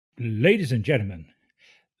Ladies and gentlemen,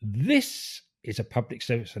 this is a public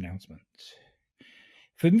service announcement.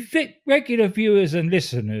 For regular viewers and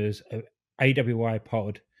listeners of AWI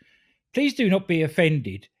Pod, please do not be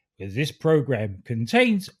offended, as this program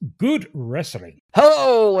contains good wrestling.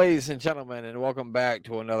 Hello, ladies and gentlemen, and welcome back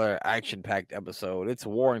to another action-packed episode. It's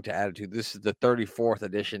Warring to Attitude. This is the 34th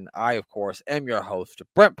edition. I, of course, am your host,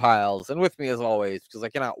 Brent Piles, and with me, as always, because I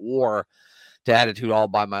cannot war to Attitude all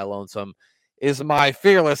by my lonesome, is my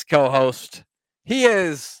fearless co-host. He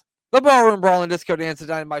is the Ballroom Brawling Disco Dance,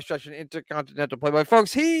 Dynamite Stretching Intercontinental Playboy.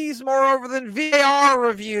 Folks, he's more over than VAR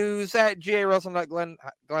reviews at GA Wrestling. Glenn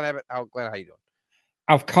Abbott. Glenn, how you doing?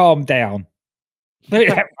 I've calmed down.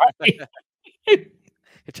 It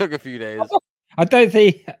took a few days. I don't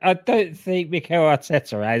think Mikel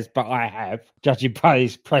Arteta has, but I have, judging by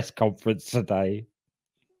his press conference today.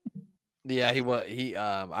 Yeah,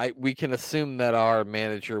 we can assume that our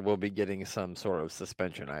manager will be getting some sort of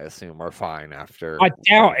suspension, I assume, or fine after. I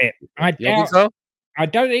doubt it. You don't think so? I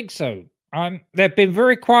don't think so. They've been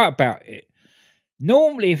very quiet about it.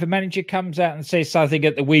 Normally, if a manager comes out and says something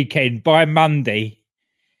at the weekend, by Monday,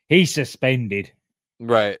 he's suspended.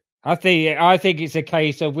 Right. I think it's a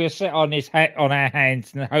case of we'll sit on our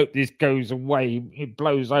hands and hope this goes away, it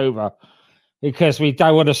blows over, because we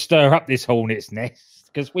don't want to stir up this hornet's nest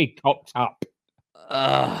because we copped up.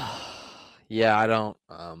 Yeah, I don't.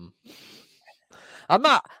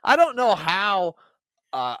 I don't know how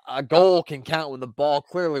a goal can count when the ball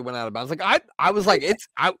clearly went out of bounds. Like I was like, in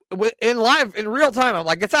real time. I'm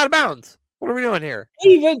like, it's out of bounds. What are we doing here?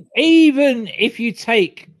 Even if you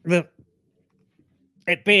take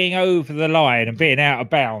it being over the line and being out of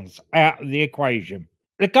bounds out of the equation,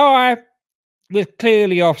 the guy was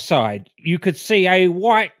clearly offside. You could see a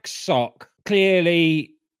white sock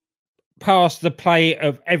clearly past the play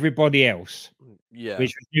of everybody else. Yeah,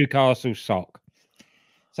 which was Newcastle's sock.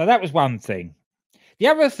 So that was one thing. The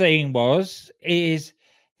other thing is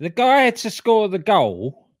the guy had to score the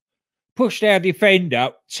goal, pushed our defender,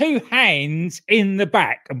 two hands in the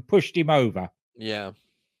back and pushed him over. Yeah.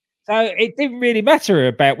 So it didn't really matter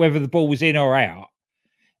about whether the ball was in or out.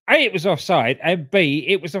 A, it was offside, and B,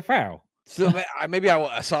 it was a foul. So I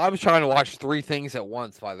was trying to watch three things at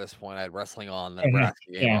once by this point. I had wrestling on, the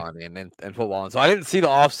Nebraska game on, and football. And so I didn't see the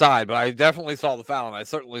offside, but I definitely saw the foul, and I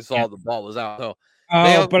certainly saw the ball was out. So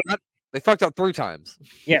they fucked up three times.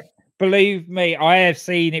 Yeah. Believe me, I have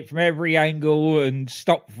seen it from every angle and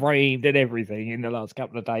stop framed and everything in the last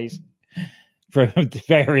couple of days from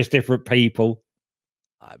various different people.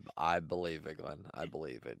 I believe it, Glenn. I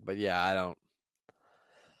believe it. But yeah, I don't.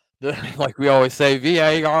 Like we always say,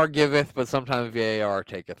 VAR giveth, but sometimes VAR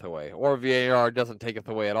taketh away. Or VAR doesn't taketh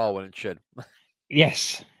away at all when it should.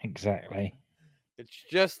 Yes, exactly. It's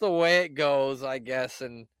just the way it goes, I guess.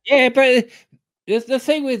 And yeah, but the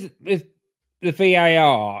thing with the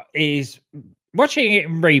VAR is watching it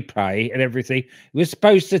in replay and everything was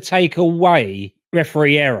supposed to take away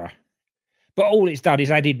referee error. But all it's done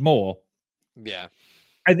is added more. Yeah.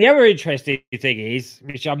 And the other interesting thing is,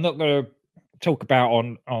 which I'm not going to talk about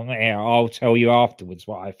on air, I'll tell you afterwards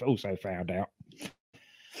what I've also found out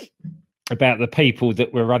about the people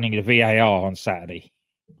that were running the VAR on Saturday.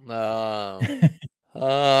 Oh.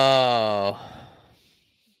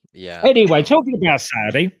 Yeah. Anyway, talking about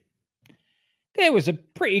Saturday, there was a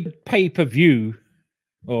pretty good pay-per-view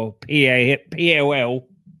or PLL.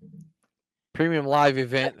 Premium live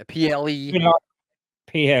event, the PLE.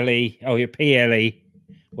 PLE,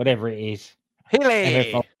 whatever it is.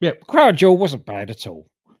 PLE. Yeah, Crown Jewel wasn't bad at all.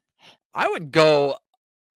 I would go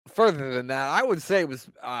further than that. I would say it was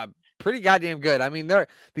pretty goddamn good. I mean,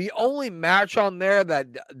 the only match on there that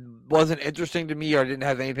wasn't interesting to me or didn't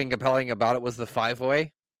have anything compelling about it was the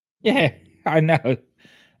 5-way. Yeah, I know.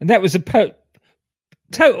 And that was a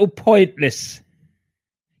total pointless.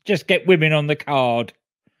 Just get women on the card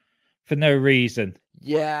for no reason.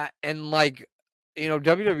 Yeah, and like,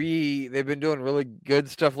 WWE, they've been doing really good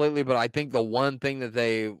stuff lately, but I think the one thing that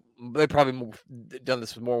they probably done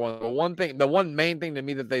this with more. The one main thing to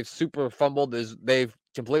me that they've super fumbled is they've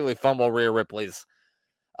completely fumbled Rhea Ripley's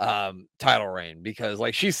title reign, because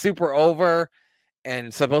like she's super over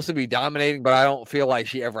and supposed to be dominating, but I don't feel like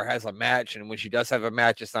she ever has a match. And when she does have a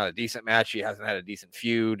match, it's not a decent match. She hasn't had a decent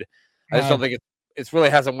feud. I just don't think it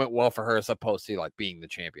really hasn't went well for her as opposed to like being the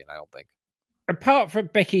champion. I don't think. Apart from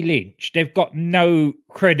Becky Lynch, they've got no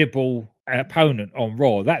credible opponent on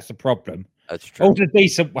Raw. That's the problem. That's true. All the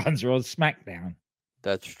decent ones are on SmackDown.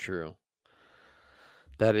 That's true.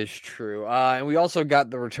 That is true. And we also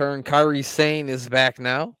got the return. Kairi Sane is back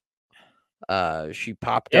now. She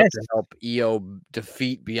popped up to help Io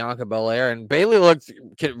defeat Bianca Belair, and Bayley looked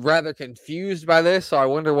rather confused by this. So I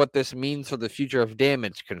wonder what this means for the future of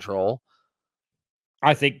Damage Control.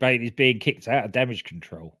 I think Bayley's being kicked out of Damage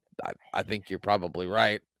Control. I think you're probably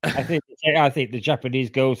right. I think the Japanese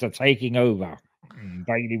girls are taking over.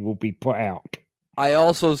 Bayley will be put out. I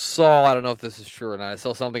also saw, I don't know if this is true or not, I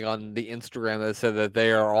saw something on the Instagram that said that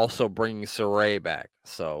they are also bringing Saray back.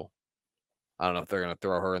 So I don't know if they're going to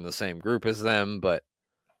throw her in the same group as them, but.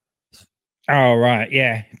 Oh, right.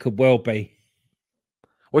 Yeah, it could well be.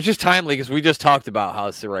 Which is timely because we just talked about how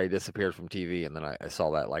Saray disappeared from TV, and then I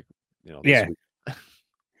saw that, this week.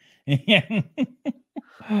 Yeah.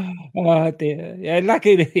 Oh, dear. Yeah,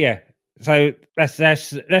 lucky. Yeah. So that's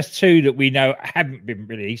two that we know haven't been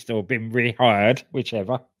released or been rehired,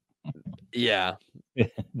 whichever. Yeah.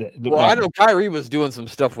 Well, I know Kairi was doing some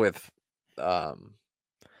stuff with.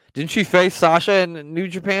 Didn't she face Sasha in New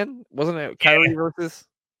Japan? Wasn't it Kairi versus?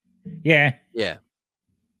 Yeah. Yeah.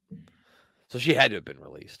 So she had to have been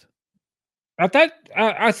released.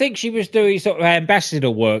 I think she was doing sort of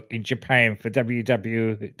ambassador work in Japan for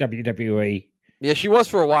WWE. Yeah, she was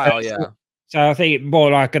for a while. Yeah. So I think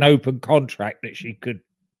more like an open contract that she could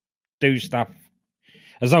do stuff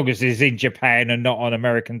as long as it's in Japan and not on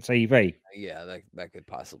American TV. Yeah, that could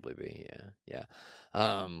possibly be. Yeah.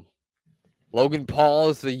 Logan Paul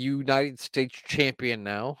is the United States champion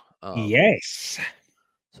now. Yes.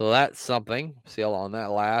 So that's something. See how long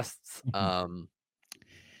that lasts. And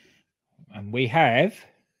we have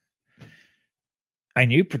a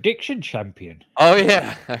new prediction champion. Oh,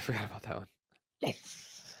 yeah. I forgot about that one. Yes.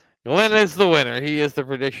 Glenn is the winner. He is the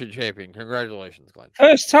prediction champion. Congratulations, Glenn.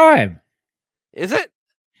 First time. Is it?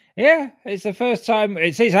 Yeah, it's the first time.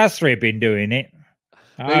 It says us three have been doing it.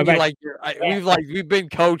 We've been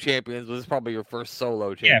co-champions, but it's probably your first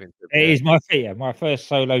solo championship. Yeah, it is my first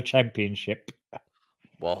solo championship.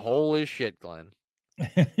 Well, holy shit, Glenn.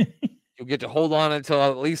 You'll get to hold on until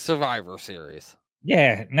at least Survivor Series.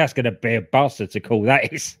 Yeah, and that's going to be a bastard to call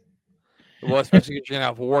that is. Well, especially if you're going to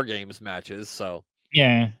have War Games matches, so.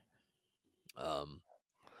 Yeah.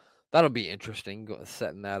 That'll be interesting,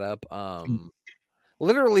 setting that up.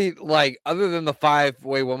 Literally, other than the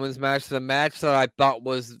 5-way women's match, the match that I thought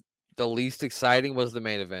was the least exciting was the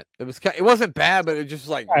main event. It wasn't bad, but it just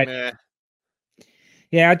meh.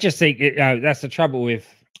 Yeah, I just think that's the trouble with.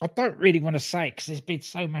 I don't really want to say because there's been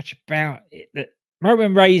so much about it that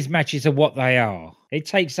Roman Reigns matches are what they are. It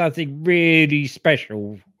takes something really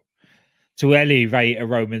special to elevate a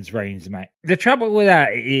Roman Reigns match. The trouble with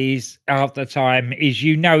that is, after time, is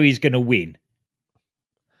he's going to win.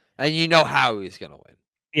 And you know how he's going to win.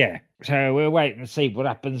 Yeah. So we're waiting to see what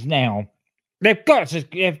happens now. They've got to.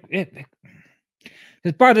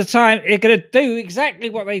 Because by the time they're going to do exactly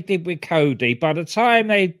what they did with Cody, by the time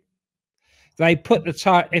they put the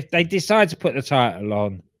title, if they decide to put the title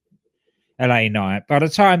on LA Knight, by the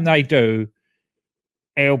time they do,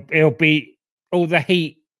 it'll be all the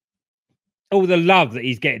heat, all the love that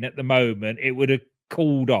he's getting at the moment. It would have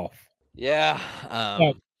cooled off. Yeah,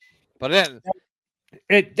 but then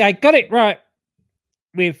they got it right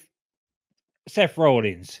with Seth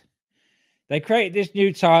Rollins. They created this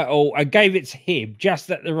new title and gave it to him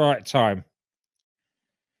just at the right time.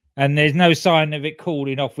 And there's no sign of it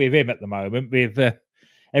cooling off with him at the moment, with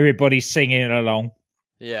everybody singing along.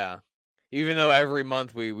 Yeah. Even though every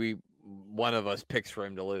month we one of us picks for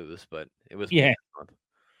him to lose, but it was yeah.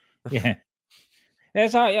 Yeah.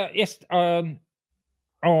 There's on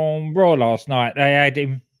Raw last night, they had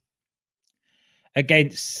him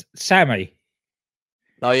against Sammy.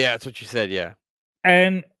 Oh, yeah, that's what you said, yeah.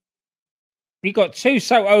 And you got two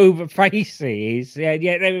so over faces, yeah.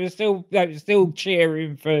 They were still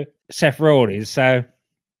cheering for Seth Rollins. So,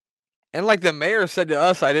 and like the mayor said to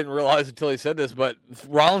us, I didn't realize until he said this, but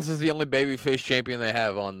Rollins is the only babyface champion they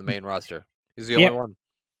have on the main roster. He's the only one.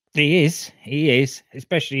 He is,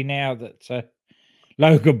 especially now that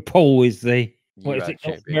Logan Paul is the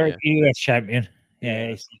US champion.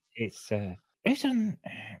 Yeah, it's on.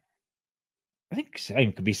 I think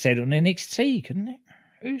same could be said on NXT, couldn't it?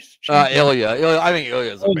 Who's Ilya? I think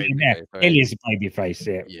Ilya's a babyface. Right? Ilya's a babyface,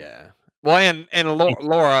 yeah. Yeah. Well, and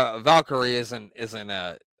Laura Valkyrie isn't she's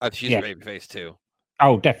a babyface too.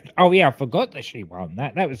 Oh, definitely. Oh, yeah, I forgot that she won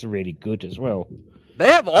that. That was really good as well.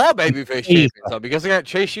 They have all babyface champions though, because they got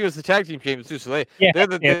Chase She was the tag team champions too. So they're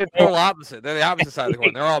the total opposite. They're the opposite side of the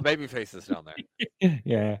coin. They're all babyfaces down there.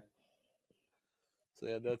 Yeah. So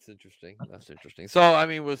yeah, that's interesting. So I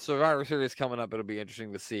mean, with Survivor Series coming up, it'll be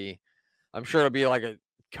interesting to see. I'm sure it'll be like a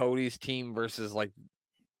Cody's team versus like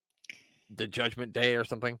the Judgment Day or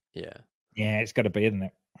something. Yeah. Yeah, it's got to be, isn't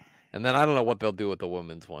it? And then I don't know what they'll do with the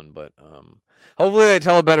women's one, but hopefully they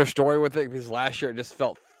tell a better story with it, because last year it just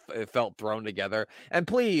felt thrown together. And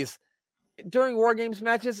please, during War Games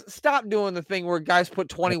matches, stop doing the thing where guys put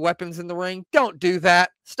 20 weapons in the ring. Don't do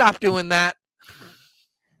that. Stop doing that.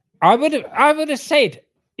 I would have said,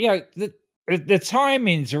 the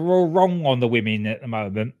timings are all wrong on the women at the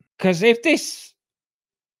moment, because if this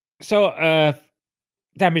sort of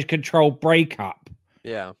Damage Control breakup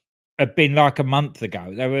had been like a month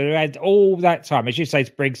ago, they would have had all that time, as you say,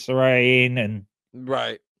 to bring Sarai in and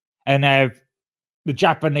have the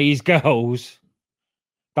Japanese girls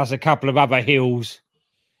plus a couple of other heels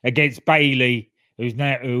against Bailey, who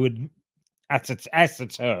would has to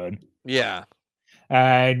turn. Yeah.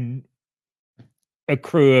 And a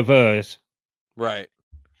crew of hers. Right.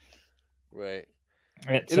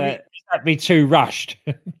 That'd be too rushed.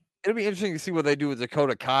 It'll be interesting to see what they do with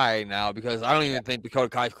Dakota Kai now, because I don't even think Dakota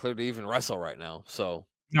Kai's clear to even wrestle right now. So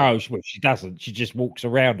no, she doesn't. She just walks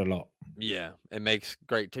around a lot. Yeah, it makes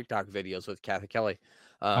great TikTok videos with Kathy Kelly.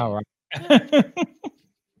 All right.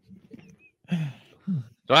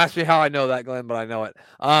 Don't ask me how I know that, Glenn, but I know it.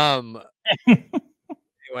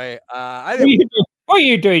 Anyway, what are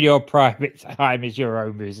you doing your private time is your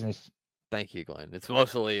own business. Thank you, Glenn. It's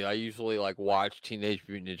mostly, I usually watch Teenage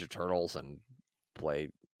Mutant Ninja Turtles and play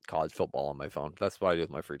college football on my phone. That's what I do with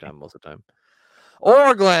my free time most of the time.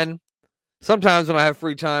 Or, Glenn, sometimes when I have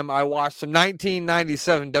free time, I watch some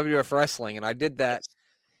 1997 WWF wrestling, and I did that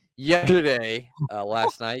yesterday,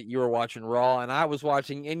 last night. You were watching Raw, and I was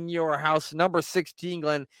watching In Your House, number 16,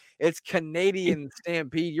 Glenn. It's Canadian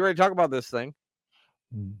Stampede. You ready to talk about this thing?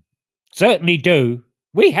 Certainly do.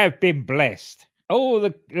 We have been blessed. All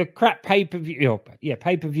the crap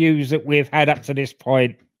pay-per-views that we've had up to this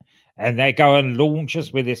point, and they go and launch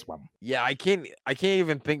us with this one. Yeah, I can't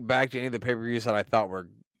even think back to any of the pay-per-views that I thought were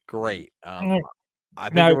great. I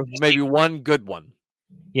think there was maybe one good one.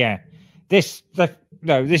 Yeah. This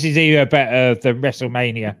is even better than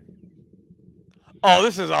WrestleMania. Oh,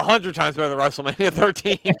 this is 100 times better than WrestleMania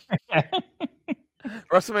 13.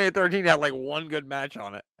 WrestleMania 13 had one good match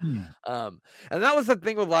on it. And that was the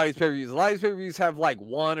thing with a lot of these pay-per-views. A lot of these pay-per-views have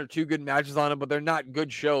one or two good matches on it, but they're not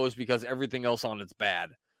good shows because everything else on it's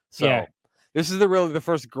bad. So this is really the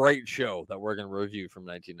first great show that we're going to review from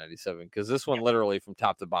 1997, because this one literally from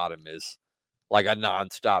top to bottom is like a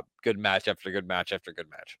nonstop good match after good match after good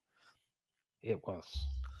match. It was.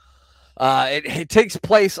 It takes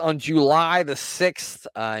place on July the 6th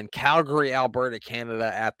in Calgary, Alberta,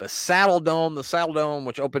 Canada, at the Saddle Dome. The Saddle Dome,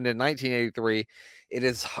 which opened in 1983, it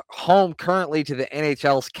is home currently to the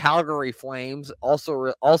NHL's Calgary Flames.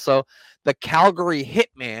 Also the Calgary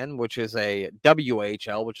Hitmen, which is a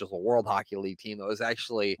WHL, which is a World Hockey League team that was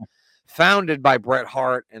actually founded by Bret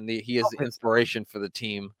Hart, and he is the inspiration for the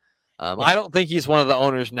team. I don't think he's one of the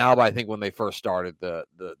owners now, but I think when they first started the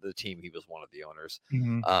team, he was one of the owners.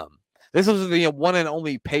 Mm-hmm. This was the one and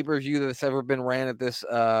only pay-per-view that's ever been ran at this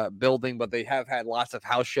building, but they have had lots of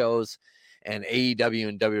house shows, and AEW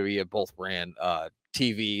and WWE have both ran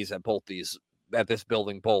TVs at this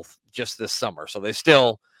building both just this summer. So they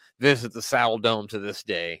still visit the Saddle Dome to this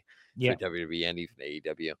day for WWE and even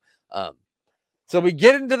AEW. So we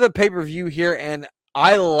get into the pay-per-view here, and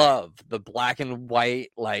I love the black and white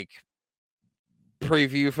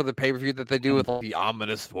preview for the pay-per-view that they do with the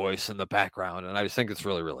ominous voice in the background, and I just think it's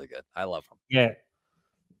really, really good. I love them. Yeah.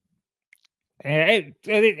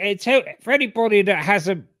 It's for anybody that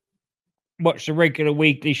hasn't watched the regular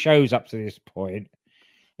weekly shows up to this point,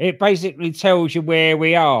 it basically tells you where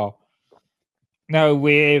we are.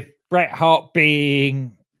 With Bret Hart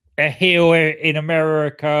being a heel in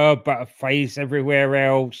America, but a face everywhere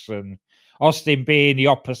else, and Austin being the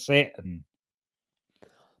opposite, and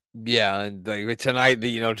tonight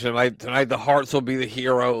the Hearts will be the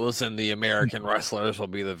heroes and the American wrestlers will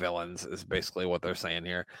be the villains, is basically what they're saying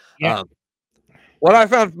here. Yeah. What I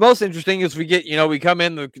found most interesting is we come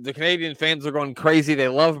in, the Canadian fans are going crazy. They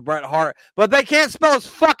love Bret Hart, but they can't spell his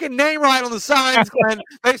fucking name right on the signs, Glenn.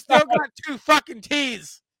 They still got two fucking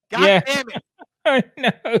T's. God damn it. I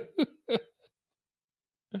know.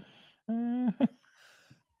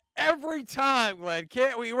 Every time, Glenn.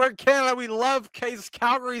 We're in Canada. We love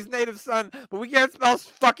Calgary's native son, but we can't spell his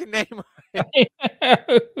fucking name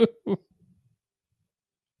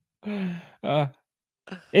right.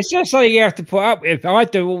 It's just something you have to put up with. I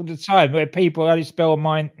do all the time where people only spell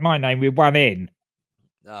my name with one N.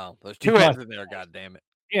 No, there's two N's in there, God damn it.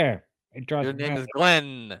 Yeah. Your name is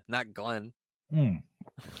Glenn, not Glenn.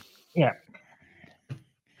 Yeah.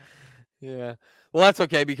 Yeah. Well, that's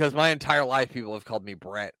okay, because my entire life people have called me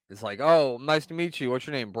Brett. It's like, oh, nice to meet you. What's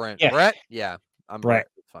your name, Brent? Yeah. Brett? Yeah, I'm Brett.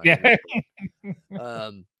 Yeah.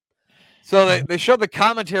 So they showed the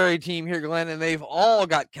commentary team here, Glenn, and they've all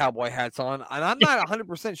got cowboy hats on. And I'm not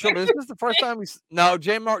 100% sure, but is this the first time no,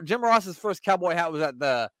 Jim Ross's first cowboy hat was at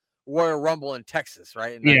the Royal Rumble in Texas,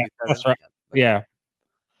 right? In Yeah, 97. that's right. Yeah.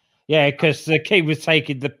 Yeah, because the kid was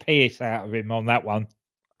taking the piss out of him on that one.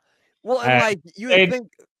 Well, and like you would think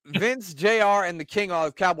Vince, JR, and the King all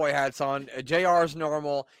have cowboy hats on. JR is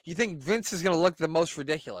normal. You think Vince is going to look the most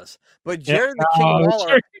ridiculous, but Jerry the King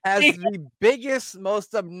Lawler has the biggest,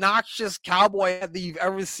 most obnoxious cowboy hat that you've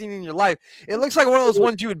ever seen in your life. It looks like one of those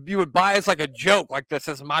ones you would buy as like a joke, like that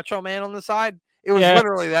says Macho Man on the side. It was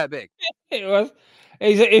literally that big. It was.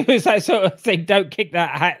 It was that sort of thing. Don't kick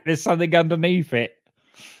that hat. There's something underneath it.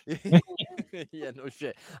 Yeah, no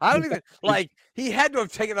shit. I don't even like. He had to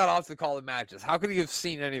have taken that off to call the matches. How could he have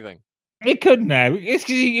seen anything? He couldn't have. It's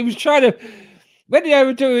because he was trying to. When they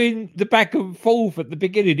were doing the back and forth at the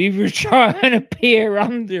beginning, he was trying to peer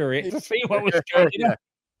under it to see what was going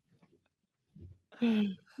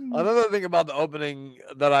on. Another thing about the opening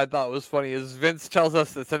that I thought was funny is Vince tells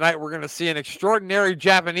us that tonight we're going to see an extraordinary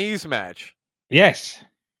Japanese match. Yes.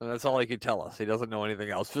 And that's all he could tell us. He doesn't know anything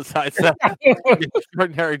else besides that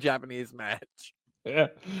extraordinary Japanese match. Yeah.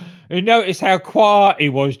 You notice how quiet he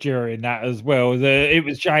was during that as well. It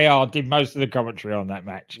was JR did most of the commentary on that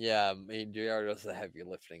match. Yeah, JR does the heavy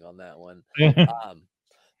lifting on that one.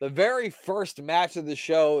 The very first match of the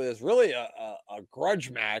show is really a grudge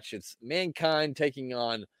match. It's Mankind taking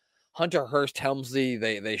on Hunter Hearst Helmsley.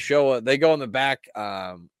 They go in the back.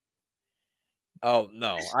 Oh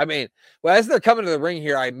no! I mean, well, as they're coming to the ring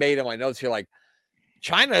here, I made in my notes here like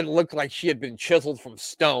China looked like she had been chiseled from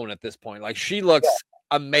stone at this point. Like she looks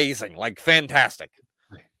amazing, like fantastic.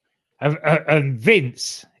 And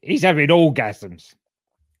Vince, he's having orgasms.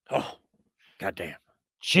 Oh, goddamn!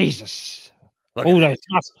 Jesus! All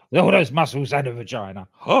those muscles and a vagina.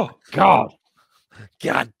 Oh God!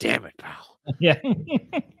 God damn it, pal! Yeah.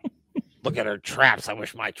 Look at her traps. I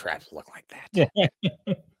wish my traps looked like that.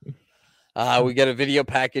 We get a video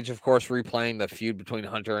package, of course, replaying the feud between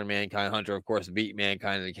Hunter and Mankind. Hunter, of course, beat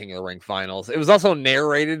Mankind in the King of the Ring finals. It was also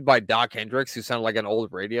narrated by Doc Hendricks, who sounded like an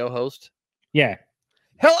old radio host. Yeah.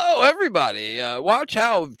 Hello, everybody. Watch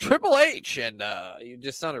how Triple H and you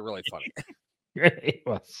just sounded really funny. It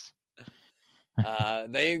was.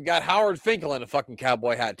 They got Howard Finkel in a fucking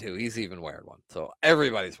cowboy hat too. He's even wearing one. So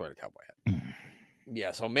everybody's wearing a cowboy hat.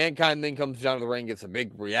 Yeah, so Mankind then comes down to the ring, gets a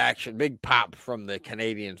big reaction, big pop from the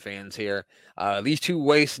Canadian fans here. These two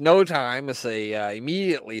waste no time as they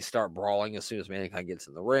immediately start brawling as soon as Mankind gets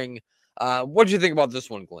in the ring. What did you think about this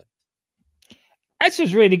one, Glenn? This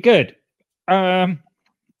was really good. It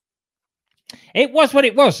was what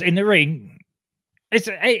it was in the ring.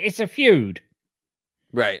 It's a feud.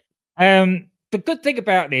 Right. The good thing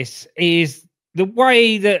about this is the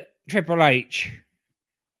way that Triple H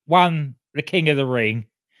won the King of the Ring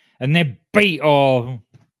and then beat poor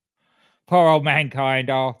old Mankind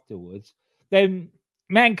afterwards. Then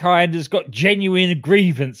Mankind has got genuine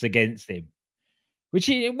grievance against him, which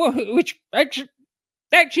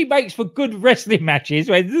actually makes for good wrestling matches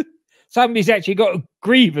when somebody's actually got a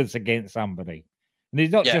grievance against somebody. And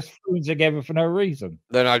he's not just thrown together for no reason.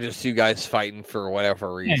 They're not just two guys fighting for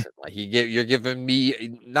whatever reason. Like you're giving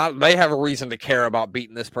me they have a reason to care about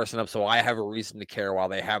beating this person up, so I have a reason to care while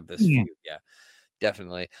they have this feud. Yeah,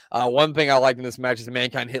 definitely. One thing I liked in this match is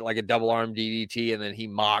Mankind hit like a double arm DDT, and then he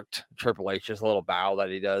mocked Triple H, just a little bow that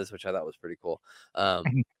he does, which I thought was pretty cool.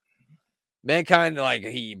 Mankind, like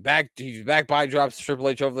he's back by, drops Triple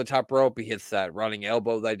H over the top rope. He hits that running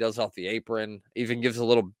elbow that he does off the apron. Even gives a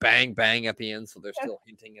little bang at the end, so they're still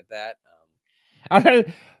hinting at that. I know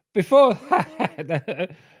before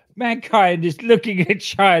Mankind is looking at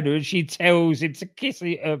China and she tells him to kiss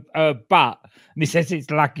her butt, and he says it's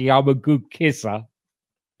lucky I'm a good kisser.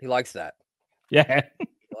 He likes that. Yeah,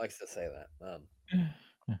 he likes to say that.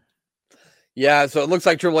 Yeah, so it looks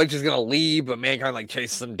like Triple H is going to leave, but Mankind like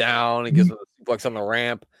chases him down and gives him a suplex on the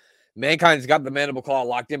ramp. Mankind's got the mandible claw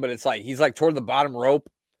locked in, but it's like he's like toward the bottom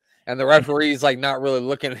rope, and the referee's like not really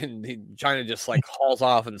looking, and China just like hauls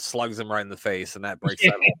off and slugs him right in the face, and that breaks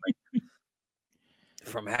that whole thing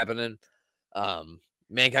from happening.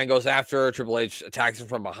 Mankind goes after her. Triple H attacks him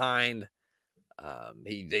from behind.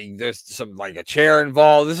 There's some like a chair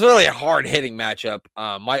involved. This is really a hard hitting matchup.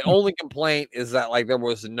 My only complaint is that like there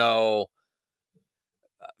was no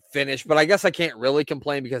finish, but I guess I can't really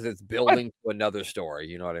complain because it's building to another story.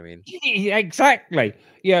 You know what I mean? Exactly.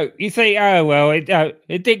 You think, oh well, it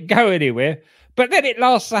didn't go anywhere, but then it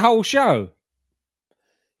lasts the whole show.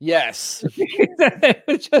 Yes, they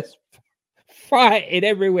were just fighting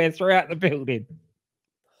everywhere throughout the building.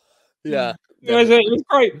 Yeah, it was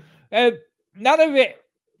great. None of it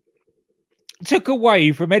took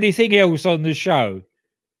away from anything else on the show.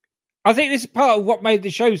 I think this is part of what made the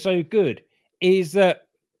show so good, is that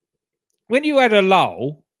when you had a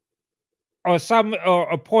lull or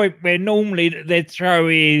a point where normally they'd throw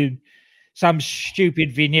in some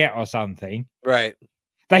stupid vignette or something, right?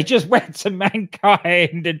 They just went to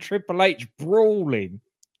Mankind and Triple H brawling.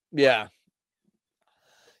 Yeah,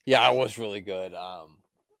 it was really good.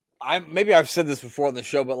 Maybe I've said this before on the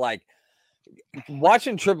show, but like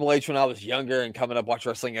watching Triple H when I was younger and coming up watch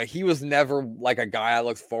wrestling, he was never like a guy I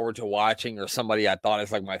looked forward to watching or somebody I thought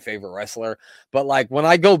is like my favorite wrestler. But like when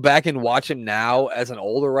I go back and watch him now as an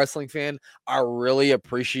older wrestling fan, I really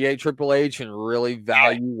appreciate Triple H and really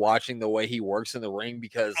value watching the way he works in the ring,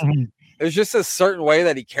 because there's just a certain way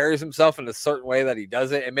that he carries himself and a certain way that he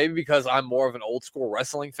does it. And maybe because I'm more of an old school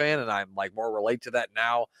wrestling fan and I'm like more relate to that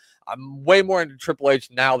now, I'm way more into Triple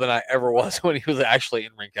H now than I ever was when he was actually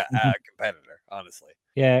in ring competitor, honestly.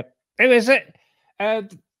 Yeah, it was it.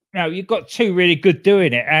 You've got two really good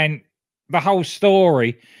doing it, and the whole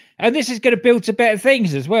story, and this is going to build to better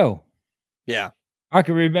things as well. Yeah, I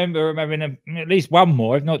can remember having at least one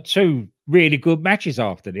more, if not two, really good matches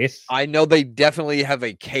after this. I know they definitely have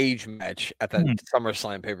a cage match at the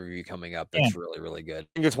SummerSlam pay-per-view coming up. That's really, really good. I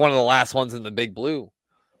think it's one of the last ones in the big blue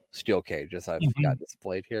steel cage, as I've got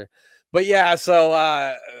displayed here. But yeah,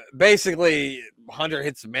 so basically Hunter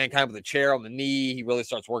hits Mankind with a chair on the knee. He really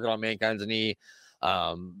starts working on Mankind's knee.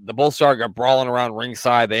 The Bulls start got brawling around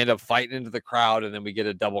ringside. They end up fighting into the crowd, and then we get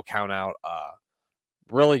a double count out.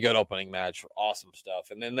 Really good opening match. Awesome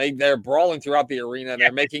stuff. And then they're brawling throughout the arena.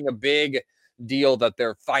 They're making a big deal that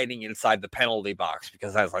they're fighting inside the penalty box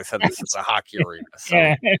because, as I said, this is a hockey arena.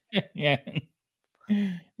 So.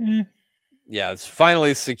 Yeah, it's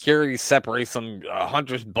finally security separates them.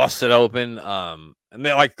 Hunter's busted open. And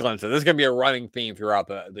they, like Glenn said, this is going to be a running theme throughout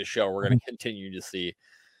the show. We're going to continue to see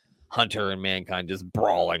Hunter and Mankind just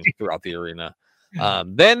brawling throughout the arena.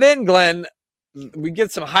 Then Glenn, we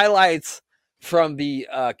get some highlights from the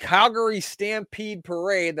Calgary Stampede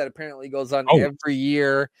Parade that apparently goes on every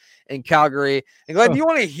year in Calgary. And Glenn, do you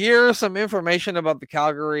want to hear some information about the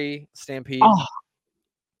Calgary Stampede?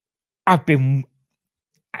 I've been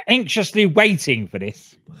anxiously waiting for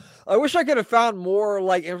this. I wish I could have found more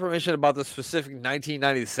like information about the specific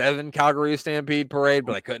 1997 Calgary Stampede Parade,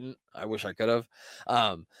 but I couldn't. I wish I could have.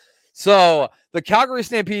 So the Calgary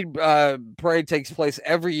Stampede Parade takes place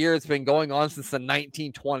every year. It's been going on since the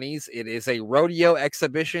 1920s. It is a rodeo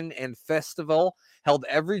exhibition and festival held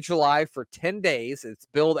every July for 10 days. It's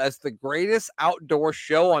billed as the greatest outdoor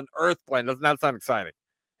show on earth, Glenn. Doesn't that sound exciting?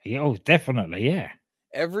 Oh, definitely, yeah.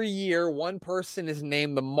 Every year, one person is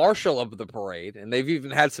named the marshal of the parade, and they've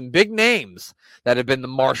even had some big names that have been the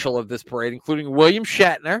marshal of this parade, including William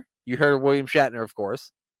Shatner. You heard of William Shatner, of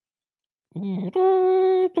course.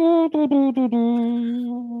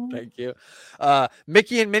 Thank you.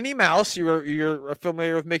 Mickey and Minnie Mouse. You're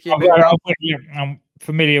familiar with Mickey and Minnie Mouse? I'm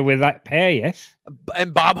familiar with that pair, yes.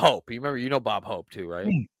 And Bob Hope. You know Bob Hope too,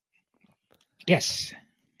 right? Yes.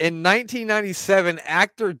 In 1997,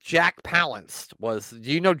 actor Jack Palance was.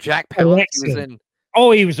 Do you know Jack Palance?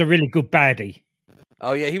 He was a really good baddie.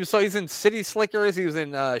 Oh yeah, he's in City Slickers. He was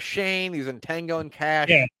in Shane. He was in Tango and Cash.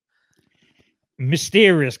 Yeah.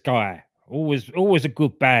 Mysterious guy. Always a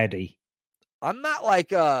good baddie. I'm not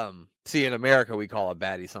like see, in America we call a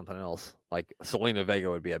baddie something else. Like Selena Vega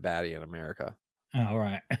would be a baddie in America. Oh,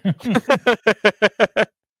 right.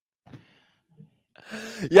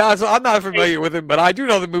 Yeah, so I'm not familiar with him, but I do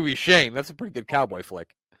know the movie Shane. That's a pretty good cowboy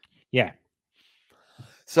flick. Yeah.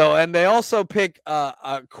 So, and they also pick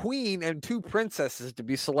a queen and two princesses to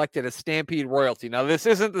be selected as Stampede royalty. Now, this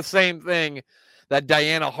isn't the same thing that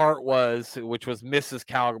Diana Hart was, which was Miss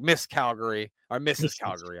Calgary, or Mrs.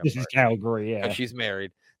 Calgary. Mrs. Calgary, yeah. She's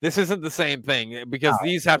married. This isn't the same thing because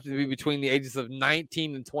these have to be between the ages of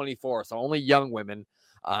 19 and 24, so only young women.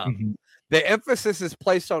 The emphasis is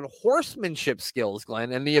placed on horsemanship skills,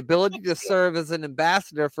 Glenn, and the ability to serve as an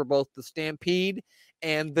ambassador for both the Stampede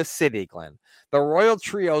and the city, Glenn. The Royal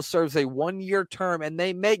Trio serves a 1-year term, and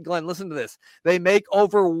they make, Glenn, listen to this, they make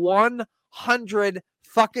over 100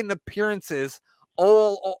 fucking appearances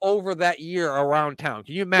all over that year around town.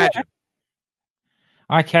 Can you imagine?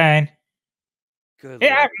 I can. Good it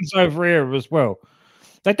Lord. Happens over here as well.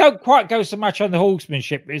 They don't quite go so much on the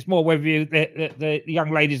horsemanship. It's more whether the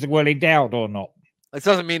young ladies are well endowed or not. It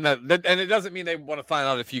doesn't mean that, and it doesn't mean they want to find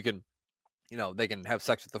out if you can, they can have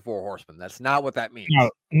sex with the 4 horsemen. That's not what that means.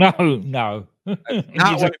 No. That's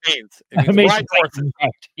not what it means. It means right horses.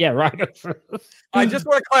 Yeah, right. I just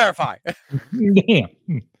want to clarify. Yeah.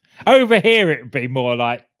 Over here, it would be more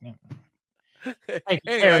like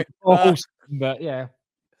anyway, horsemen, but yeah.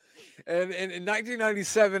 And in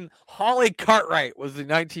 1997, Holly Cartwright was the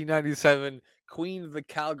 1997 Queen of the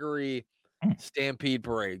Calgary Stampede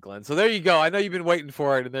Parade, Glenn. So there you go. I know you've been waiting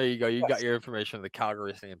for it, and there you go. You got your information on the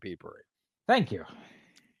Calgary Stampede Parade. Thank you.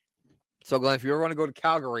 So, Glenn, if you ever want to go to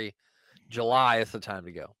Calgary, July is the time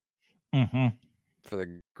to go. Mm-hmm. For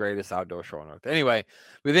the greatest outdoor show on earth. Anyway,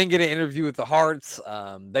 we then get an interview with the Hearts.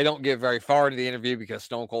 They don't get very far into the interview because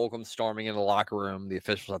Stone Cold comes storming in the locker room. The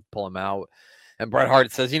officials have to pull him out. And Bret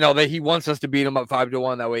Hart says, that he wants us to beat him up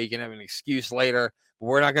 5-1. That way he can have an excuse later. But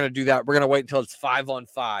we're not going to do that. We're going to wait until it's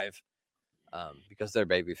 5-on-5 because they're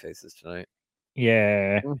baby faces tonight.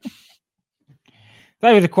 Yeah.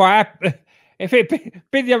 They would have quite, if it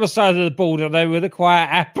been the other side of the border, they would have quite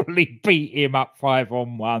happily beat him up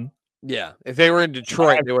 5-on-1. Yeah, if they were in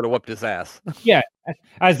Detroit, they would have whooped his ass. Yeah,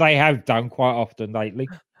 as they have done quite often lately.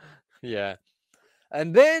 Yeah.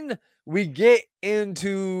 And then we get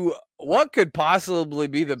into what could possibly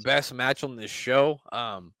be the best match on this show.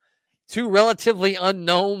 Two relatively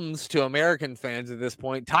unknowns to American fans at this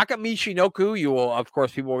point. Taka Michinoku,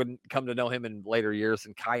 people would come to know him in later years,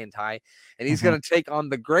 and Kai and Tai. And he's going to take on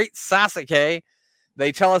the great Sasuke.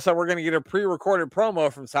 They tell us that we're going to get a pre-recorded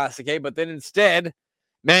promo from Sasuke, but then instead,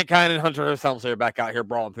 Mankind and Hunter Helmsley are back out here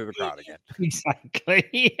brawling through the crowd again.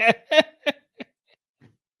 Exactly.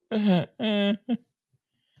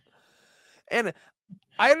 And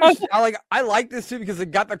I understand, I like this too because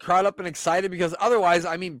it got the crowd up and excited, because otherwise,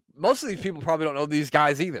 I mean, most of these people probably don't know these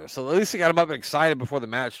guys either. So at least they got them up and excited before the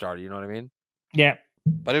match started. You know what I mean? Yeah.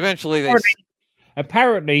 But eventually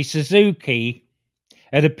apparently Suzuki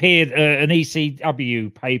had appeared at an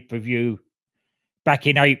ECW pay-per-view back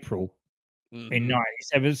in April. In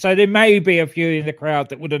 97, so there may be a few in the crowd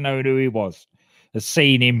that would have known who he was, has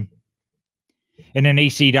seen him in an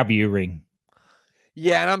ECW ring.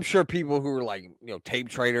 Yeah, and I'm sure people who were tape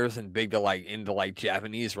traders and big to into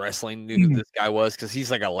Japanese wrestling knew who this guy was, because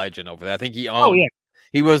he's like a legend over there. I think he owned.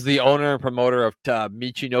 He was the owner and promoter of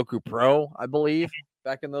Michinoku Pro, I believe,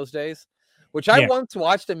 back in those days. Which I once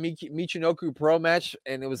watched a Michinoku Pro match,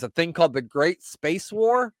 and it was a thing called the Great Space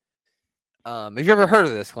War. Have you ever heard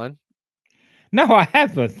of this, Glenn? No, I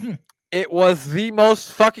haven't. It was the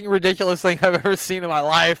most fucking ridiculous thing I've ever seen in my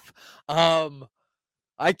life.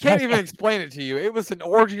 I can't even explain it to you. It was an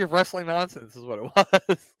orgy of wrestling nonsense is what it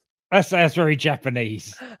was. That's very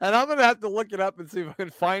Japanese. And I'm going to have to look it up and see if I can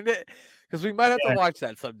find it, because we might have to watch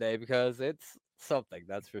that someday, because it's something,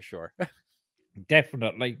 that's for sure.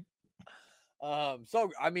 Definitely. So,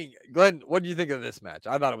 I mean, Glenn, what do you think of this match?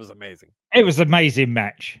 I thought it was amazing. It was an amazing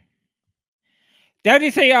match. The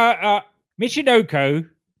only thing Michinoku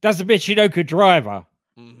does a Michinoku driver,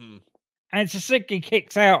 and Suzuki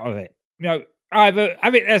kicks out of it. Either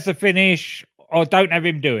have it as a finish or don't have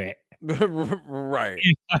him do it. Right.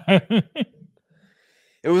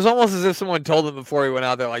 It was almost as if someone told him before he went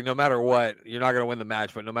out there, no matter what, you're not going to win the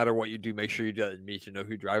match, but no matter what you do, make sure you do it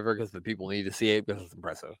Michinoku driver, because the people need to see it, because it's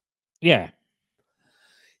impressive. Yeah.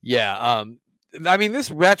 Yeah. I mean, this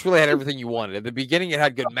match really had everything you wanted. At the beginning, it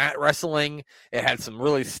had good mat wrestling. It had some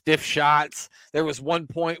really stiff shots. There was one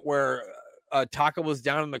point where Taka was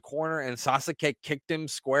down in the corner and Sasuke kicked him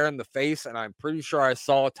square in the face, and I'm pretty sure I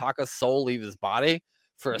saw Taka's soul leave his body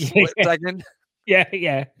for a split second. Yeah.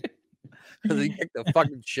 Because he kicked the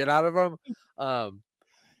fucking shit out of him.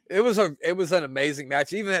 It was an amazing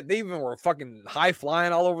match. They were fucking high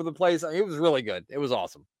flying all over the place. I mean, it was really good. It was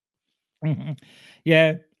awesome.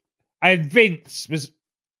 Yeah. And Vince was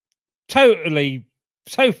totally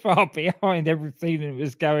so far behind everything that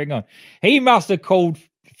was going on. He must have called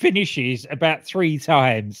finishes about 3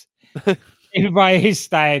 times. Even by his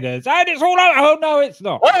standards. And it's all over. Oh, no, it's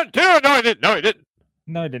not. No, I didn't. No, I didn't.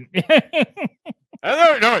 No, I didn't. No,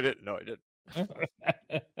 I didn't. No, I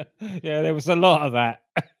didn't. Yeah, there was a lot of that.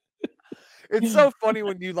 It's so funny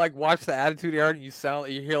when you watch the Attitude Era and you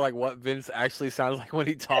hear what Vince actually sounds like when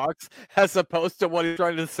he talks, as opposed to what he's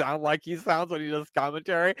trying to sound like he sounds when he does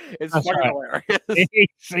commentary. It's fucking hilarious.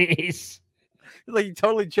 It is. He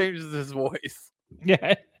totally changes his voice.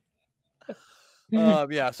 Yeah.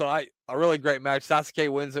 Yeah. So a really great match.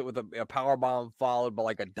 Sasuke wins it with a power bomb followed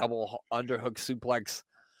by a double underhook suplex.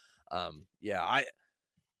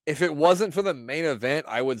 If it wasn't for the main event,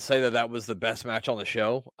 I would say that was the best match on the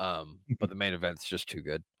show. But the main event's just too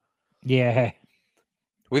good. Yeah.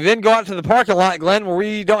 We then go out to the parking lot, Glenn, where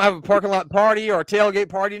we don't have a parking lot party or a tailgate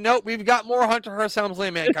party. Nope, we've got more Hunter Hearst Helmsley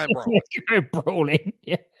and Mankind brawling.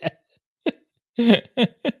 Yeah.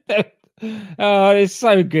 Oh, it's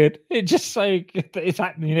so good. It's just so good that it's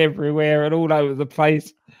happening everywhere and all over the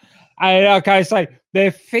place. And like I say,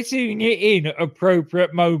 they're fitting it in at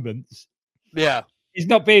appropriate moments. Yeah. It's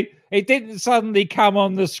not being It didn't suddenly come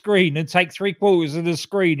on the screen and take 3/4 of the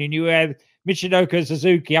screen, and you had Michinoku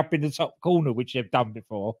Suzuki up in the top corner, which they've done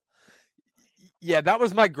before. Yeah, that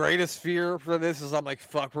was my greatest fear for this. Is I'm like,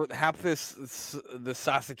 fuck, half the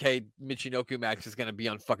Sasuke Michinoku match is gonna be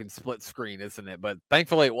on fucking split screen, isn't it? But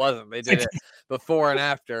thankfully it wasn't. They did it before and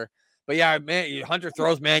after. But yeah, man, Hunter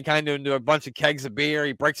throws Mankind into a bunch of kegs of beer.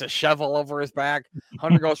 He breaks a shovel over his back.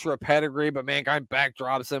 Hunter goes for a pedigree, but Mankind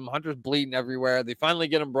backdrops him. Hunter's bleeding everywhere. They finally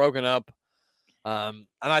get him broken up. And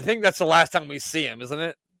I think that's the last time we see him, isn't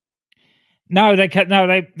it? No,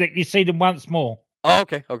 you see them once more. Oh,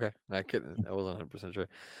 okay. I wasn't 100% sure.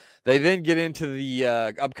 They then get into the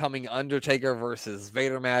upcoming Undertaker versus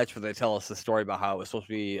Vader match, where they tell us the story about how it was supposed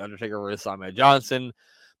to be Undertaker versus Ahmed Johnson.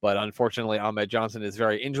 But unfortunately, Ahmed Johnson is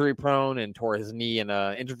very injury prone and tore his knee in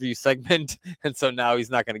an interview segment. And so now he's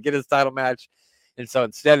not going to get his title match. And so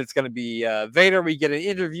instead, it's going to be Vader. We get an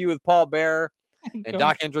interview with Paul Bearer. And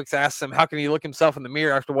Doc Hendricks asks him, how can he look himself in the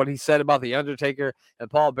mirror after what he said about The Undertaker? And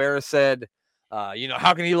Paul Bearer said,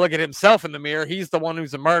 how can he look at himself in the mirror? He's the one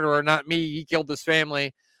who's a murderer, not me. He killed his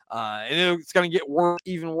family. And it's going to get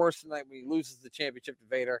even worse tonight when he loses the championship to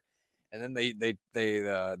Vader. And then they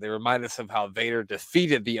remind us of how Vader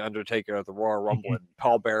defeated The Undertaker at the Royal Rumble. And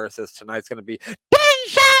Paul Bearer says tonight's going to be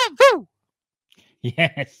Deja Vu!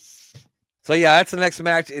 Yes. So, yeah, that's the next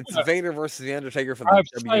match. It's Vader versus The Undertaker for the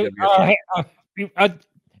WWE.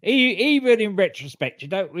 Even in retrospect, you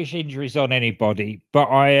don't wish injuries on anybody, but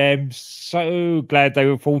I am so glad they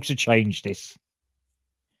were forced to change this,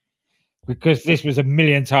 because this was a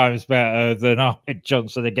million times better than Ahmed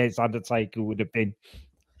Johnson against Undertaker would have been.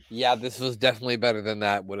 Yeah, this was definitely better than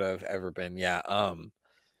that would have ever been. Yeah.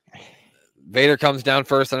 Vader comes down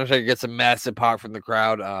first. Undertaker gets a massive pop from the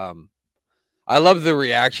crowd. I love the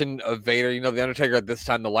reaction of Vader. The Undertaker at this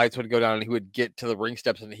time, the lights would go down and he would get to the ring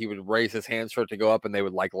steps and he would raise his hands for it to go up and they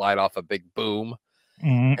would like light off a big boom.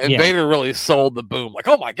 And Vader really sold the boom. Like,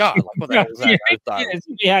 oh my God. Like, what the hell is that?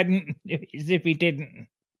 As if he didn't.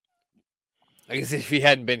 As if he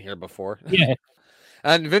hadn't been here before. Yeah.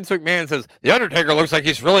 And Vince McMahon says, The Undertaker looks like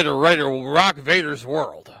he's really ready to rock Vader's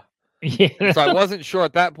world. Yeah. So I wasn't sure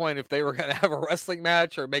at that point if they were going to have a wrestling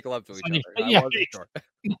match or make love to each other. I wasn't sure.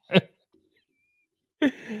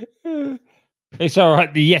 It's all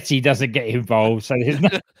right. The Yeti doesn't get involved, so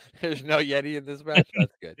there's no Yeti in this match.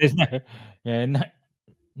 That's good. There's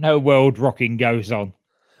no world rocking goes on.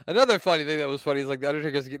 Another funny thing that was funny is like the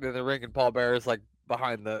Undertaker's getting in the ring and Paul Bearer is like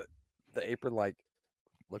behind the apron, like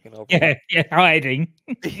looking over. Yeah, hiding.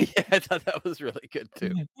 Yeah, I thought that was really good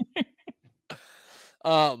too.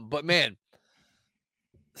 But man,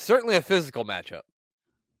 certainly a physical matchup.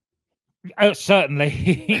 Oh,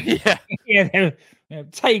 certainly. Yeah.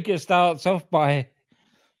 Taker starts off by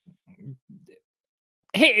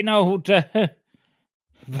hitting old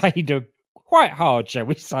Vader quite hard, shall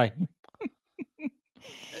we say.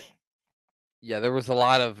 Yeah, there was a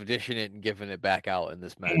lot of dishing it and giving it back out in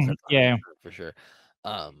this match. Yeah, for sure.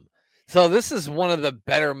 So this is one of the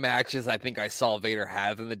better matches I think I saw Vader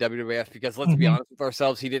have in the WWF, because let's be honest with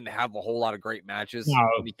ourselves, he didn't have a whole lot of great matches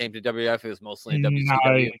when he came to WWF. It was mostly in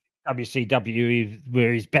WCW. WCW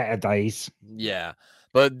were his better days. Yeah,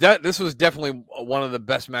 but this was definitely one of the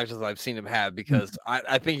best matches I've seen him have, because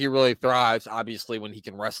I think he really thrives, obviously, when he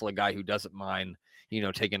can wrestle a guy who doesn't mind,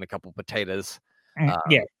 taking a couple potatoes.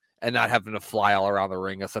 And not having to fly all around the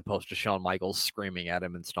ring as opposed to Shawn Michaels screaming at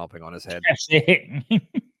him and stomping on his head. That's it.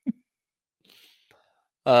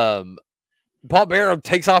 Paul Bearer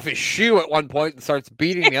takes off his shoe at one point and starts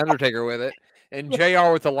beating the Undertaker with it. And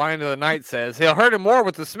JR with the line of the night says he'll hurt him more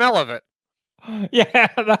with the smell of it. Yeah.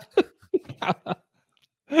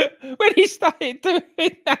 When he started doing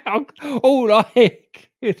that, all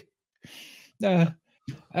like,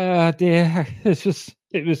 oh dear,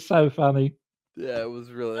 it was so funny. Yeah, it was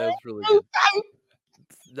really good.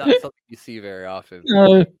 It's not something you see very often.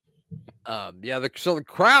 No. So the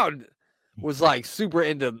crowd was like super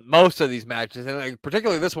into most of these matches, and like,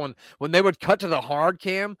 particularly this one, when they would cut to the hard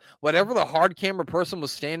cam, whatever the hard camera person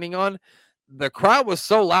was standing on, the crowd was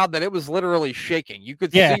so loud that it was literally shaking. You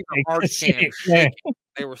could see the hard cam shaking.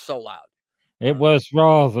 They were so loud. It was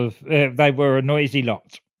rather, they were a noisy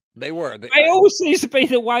lot. They were. It all seems to be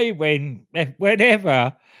the way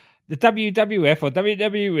whenever the WWF or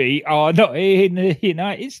WWE are not in the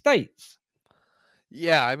United States.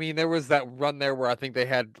 Yeah, I mean, there was that run there where I think they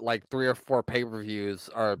had like 3 or 4 pay-per-views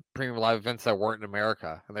or premium live events that weren't in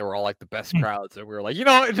America, and they were all like the best crowds. And we were like, in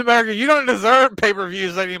America, you don't deserve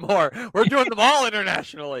pay-per-views anymore. We're doing them all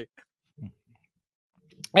internationally.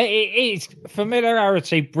 It's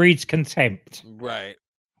familiarity breeds contempt. Right.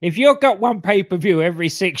 If you've got one pay-per-view every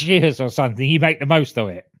 6 years or something, you make the most of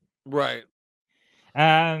it. Right.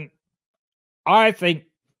 I think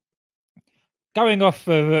going off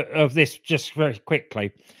of this just very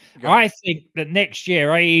quickly, I think that next year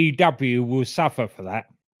AEW will suffer for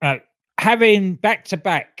that. Having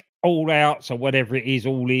back-to-back all-outs or whatever it is,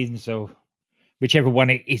 all-ins or whichever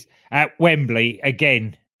one it is at Wembley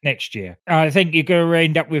again next year. I think you're going to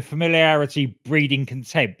end up with familiarity breeding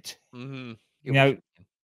contempt. Mm-hmm. You know,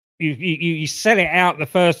 you sell it out the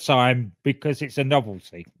first time because it's a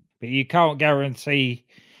novelty, but you can't guarantee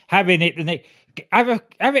having it. Have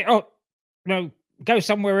it. Go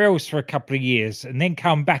somewhere else for a couple of years and then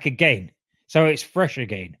come back again, so it's fresh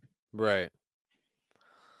again. Right.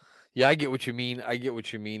 Yeah, I get what you mean. I get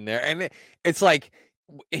what you mean there, and it's like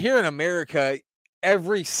here in America,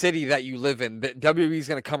 every city that you live in, the WWE is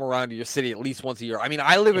going to come around to your city at least once a year. I mean,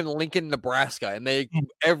 I live in Lincoln, Nebraska, and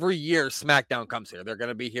every year SmackDown comes here. They're going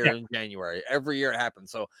to be here in January. Every year it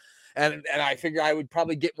happens. So, and I figure I would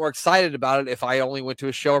probably get more excited about it if I only went to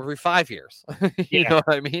a show every 5 years. You know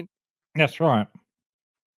what I mean? That's right.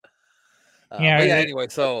 But anyway,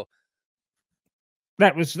 so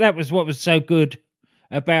that was what was so good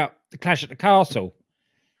about the Clash at the Castle.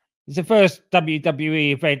 It's the first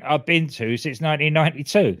WWE event I've been to since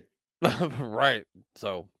 1992. Right.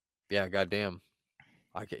 So, yeah, goddamn.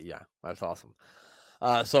 That's awesome.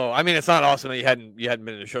 So I mean, it's not awesome that you hadn't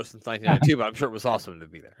been in a show since 1992, but I'm sure it was awesome to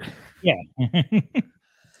be there. Yeah.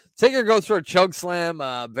 Taker goes for a choke slam.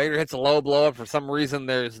 Vader hits a low blow up. For some reason,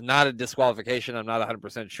 there's not a disqualification. I'm not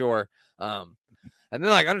 100% sure. And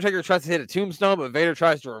then like Undertaker tries to hit a tombstone, but Vader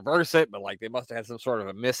tries to reverse it. But like they must have had some sort of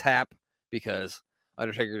a mishap because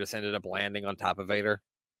Undertaker just ended up landing on top of Vader.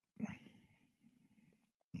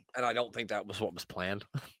 And I don't think that was what was planned.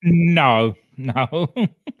 No.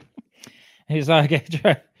 It's like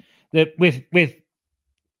that with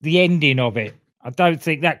the ending of it. I don't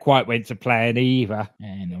think that quite went to plan either.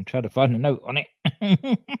 And I'm trying to find a note on it.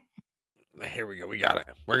 Here we go. We got it.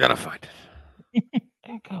 We're gonna find it.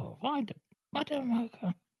 I can't find it. I don't know.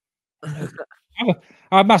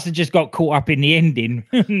 I must have just got caught up in the ending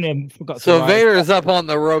and then forgot. So Vader is up on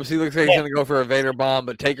the ropes. He looks like he's gonna go for a Vader bomb,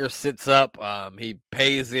 but Taker sits up. He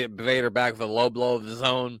pays the Vader back with a low blow of his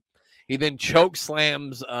own. He then choke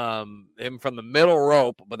slams him from the middle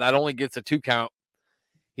rope, but that only gets a 2 count.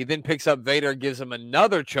 He then picks up Vader, gives him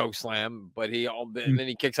another choke slam, but and then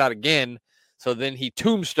he kicks out again. So then he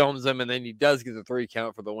tombstones him, and then he does get the 3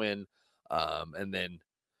 count for the win. And then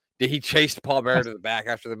he chased Paul Bearer to the back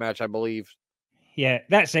after the match, I believe. Yeah,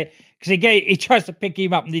 that's it. Because he tries to pick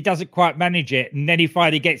him up, and he doesn't quite manage it, and then he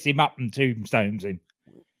finally gets him up and tombstones him.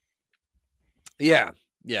 Yeah.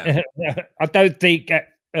 I don't think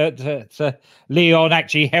Leon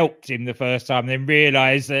actually helped him the first time, then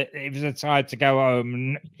realized that it was a time to go home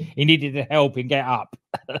and he needed to help and get up.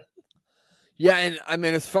 Yeah, and I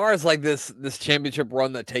mean, as far as like this championship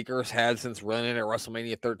run that Taker's had since running at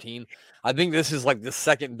WrestleMania 13, I think this is like the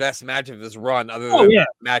second best match of his run, other than the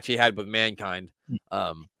match he had with Mankind.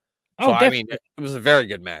 I mean, it was a very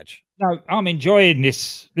good match. No, I'm enjoying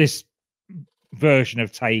this version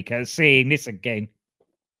of Taker, seeing this again.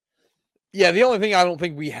 Yeah, the only thing I don't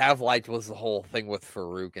think we have liked was the whole thing with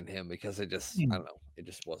Farouk and him, because it just, I don't know, it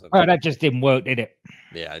just wasn't. Oh, that just didn't work, did it?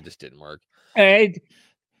 Yeah, it just didn't work.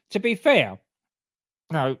 To be fair,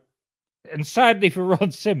 no, and sadly for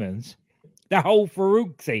Ron Simmons, the whole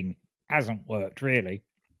Farouk thing hasn't worked, really.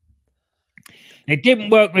 It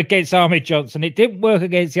didn't work against Ahmed Johnson. It didn't work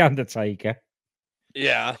against The Undertaker.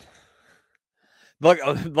 Yeah.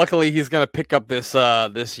 Luckily, he's going to pick up this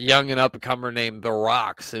young and up-and-comer named The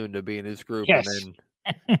Rock soon to be in his group. Yes. And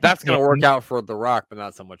then that's going to work out for The Rock, but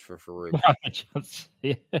not so much for Farouk.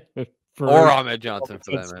 Or Ahmed Johnson,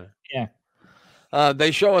 for that matter. Yeah.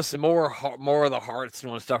 They show us more of the Harts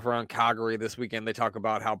doing stuff around Calgary this weekend. They talk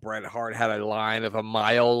about how Bret Hart had a line of a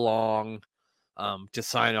mile long to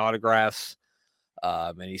sign autographs.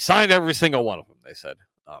 And he signed every single one of them, they said.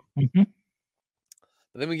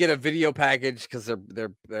 Then we get a video package because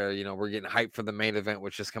they're we're getting hyped for the main event,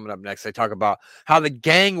 which is coming up next. They talk about how the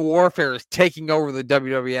gang warfare is taking over the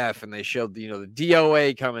WWF, and they showed the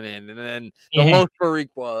DOA coming in, and then the Los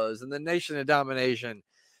Boricuas, and the Nation of Domination,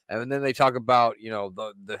 and then they talk about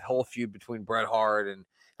the whole feud between Bret Hart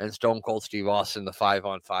and Stone Cold Steve Austin, the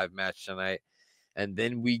 5-on-5 match tonight, and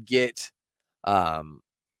then we get a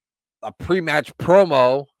pre-match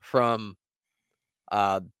promo from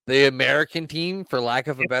the American team, for lack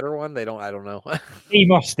of a better one. I don't know.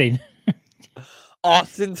 Team Austin.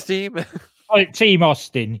 Austin's team. Team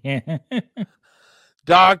Austin, yeah.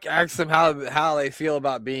 Doc asks them how they feel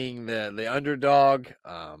about being the underdog.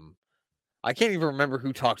 I can't even remember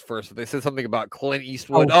who talked first, but they said something about Clint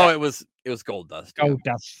Eastwood. It was Goldust.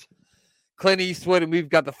 Goldust. Clint Eastwood, and we've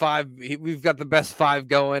got the best 5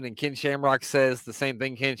 going, and Ken Shamrock says the same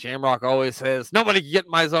thing Ken Shamrock always says: nobody can get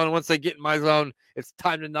in my zone. Once they get in my zone, it's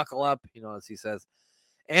time to knuckle up, as he says.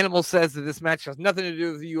 Animal says that this match has nothing to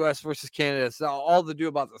do with the U.S. versus Canada. It's all to do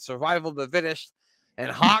about the survival of the fittest. And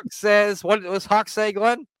Hawk says, what does Hawk say,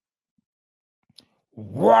 Glenn?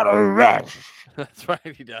 What a rush! That's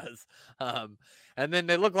right, he does. And then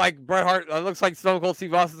they look like Bret Hart. It looks like Stone Cold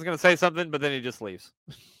Steve Austin's going to say something, but then he just leaves.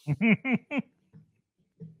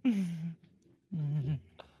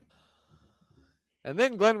 And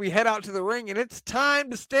then, Glenn, we head out to the ring, and it's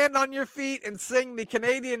time to stand on your feet and sing the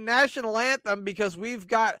Canadian national anthem because we've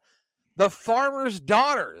got the Farmer's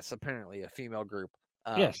Daughters, apparently a female group.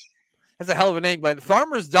 Yes. That's a hell of a name, Glenn.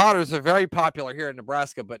 Farmer's Daughters are very popular here in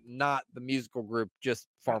Nebraska, but not the musical group, just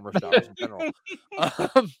Farmer's Daughters in general.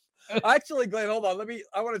 Actually, Glenn, hold on.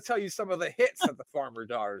 I want to tell you some of the hits that the Farmer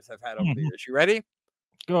Daughters have had over the years. You ready?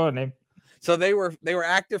 Go on, then. So they were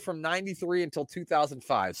active from 93 until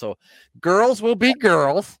 2005. So Girls Will Be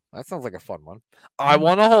Girls. That sounds like a fun one. I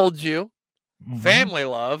Want to Hold You. Family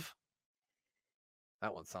Love.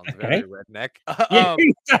 That one sounds very redneck. Yeah,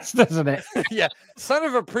 doesn't it? Yeah. Son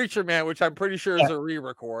of a Preacher Man, which I'm pretty sure is a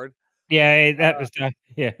re-record. Yeah, that was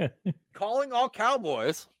yeah. Calling All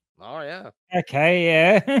Cowboys. Oh, yeah. Okay,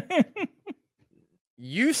 yeah.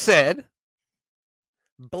 You Said.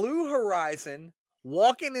 Blue Horizon.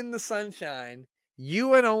 Walking in the Sunshine,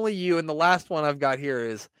 You and Only You, and the last one I've got here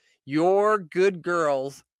is Your Good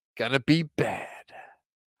Girls Gonna Be Bad.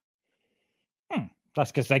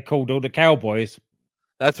 That's because they called all the cowboys.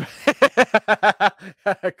 That's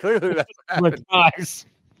clearly that's what nice.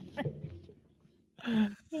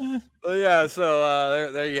 Well, yeah,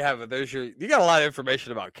 so there you have it. You got a lot of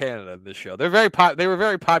information about Canada in this show. They were very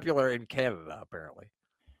popular in Canada, apparently.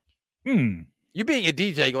 You being a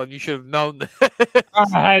DJ, Glenn, you should have known that.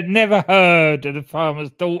 I had never heard of the Farmer's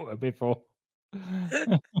Daughter before.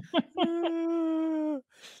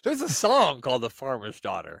 There's a song called The Farmer's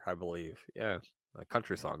Daughter, I believe. Yeah, a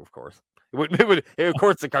country song, of course. Of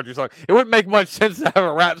course, it's a country song. It wouldn't make much sense to have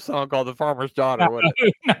a rap song called The Farmer's Daughter, would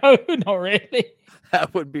it? No, not really.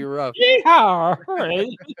 That would be rough. Yeah.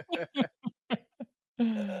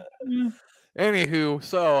 Anywho,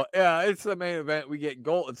 so yeah, it's the main event. We get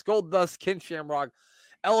It's Goldust, Ken Shamrock,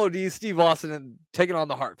 LOD, Steve Austin, and taking on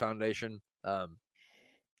the Hart Foundation.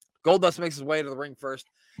 Goldust makes his way to the ring first.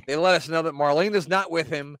 They let us know that Marlene is not with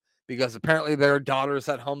him because apparently their daughter's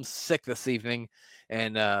at home sick this evening,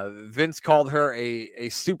 and Vince called her a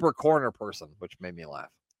super corner person, which made me laugh.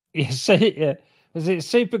 Yes, yeah. Is it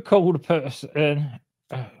super cool person?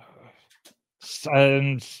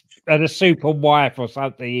 And a super wife or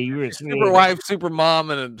something. Super wife, super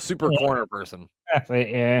mom, and a super corner person. That's it,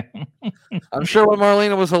 yeah. I'm sure when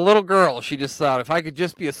Marlena was a little girl, she just thought, if I could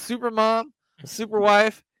just be a super mom, a super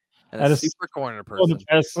wife, and a super corner person.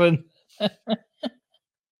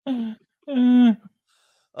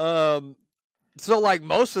 So like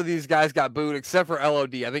most of these guys got booed except for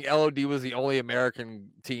LOD. I think LOD was the only American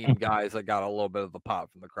team guys that got a little bit of the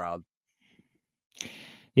pop from the crowd.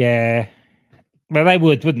 Yeah. Well, they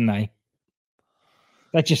would, wouldn't they?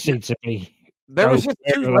 That just seems to be. There was just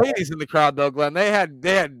 2 ladies in the crowd, though, Glenn. They had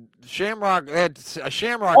Shamrock. They had a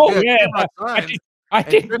Shamrock. Oh yeah, I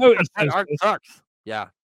did notice those. Yeah,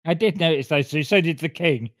 I did notice those two. So did the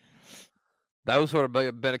King. Those would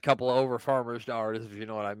have been a couple of over Farmer's Daughters, if you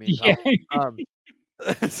know what I mean. Yeah.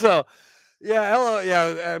 So,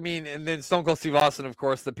 yeah. I mean, and then Stone Cold Steve Austin, of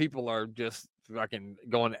course. The people are just fucking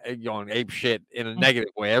going ape shit in a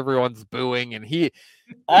negative way. Everyone's booing, and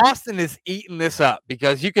Austin is eating this up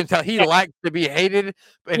because you can tell he liked to be hated,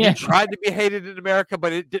 and he tried to be hated in America,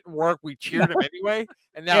 but it didn't work. We cheered him anyway,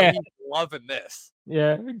 and now he's loving this.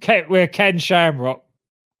 Yeah, where Ken Shamrock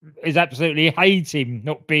is absolutely hating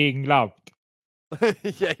not being loved.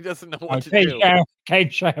 Yeah, he doesn't know what to do. Ken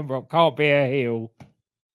Shamrock can't be a heel.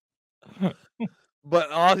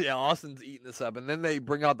 But Austin's eating this up, and then they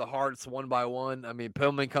bring out the Hearts one by one. I mean,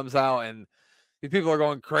 Pillman comes out, and these people are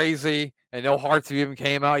going crazy, and no Hearts have even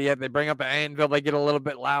came out yet. They bring up the Anvil, they get a little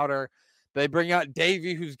bit louder. They bring out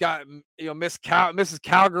Davey, who's got Mrs.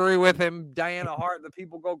 Calgary with him, Diana Hart. The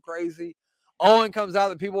people go crazy. Owen comes out,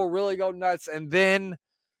 the people really go nuts, and then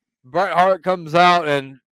Bret Hart comes out,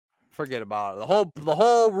 and forget about it. The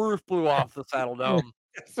whole roof blew off the Saddle Dome.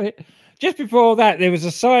 Just before that, there was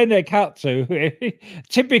a sign they cut to.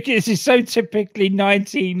 This is so typically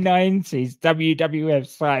 1990s WWF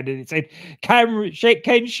sign, and it said,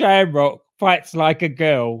 Ken Shamrock fights like a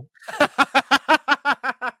girl.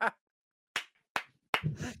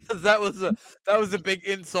 That was a big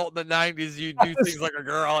insult in the 90s. You do things like a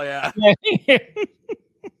girl, yeah. Yeah.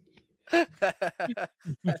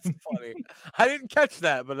 That's funny. I didn't catch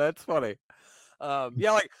that, but that's funny.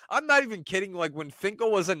 Yeah, like I'm not even kidding. Like when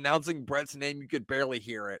Finkel was announcing Brett's name, you could barely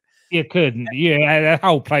hear it. You couldn't. Yeah, the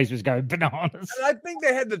whole place was going bananas. And I think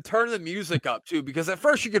they had to turn the music up too, because at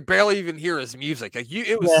first you could barely even hear his music. Like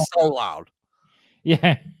it was so loud.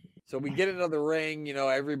 Yeah. So we get into the ring,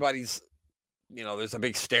 everybody's, there's a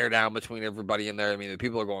big stare down between everybody in there. I mean, the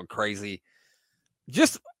people are going crazy.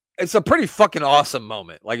 It's a pretty fucking awesome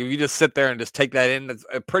moment. Like if you just sit there and just take that in, it's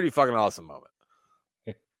a pretty fucking awesome moment.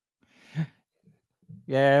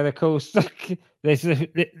 Yeah, of course. There's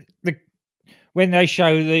the when they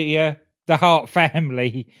show the Hart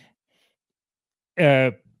family,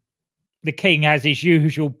 the King has his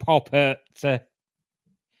usual pop at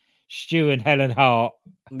Stu and Helen Hart.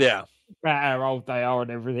 Yeah, about how old they are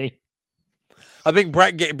and everything. I think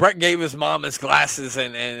Brett gave his mom his glasses,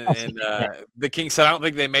 and the King said, "I don't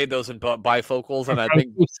think they made those in bifocals." And I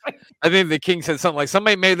think the King said something like,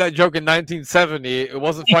 "Somebody made that joke in 1970. It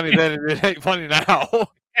wasn't funny then, and it ain't funny now."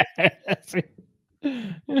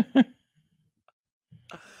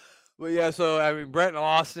 But yeah, so I mean, Brett and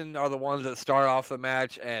Austin are the ones that start off the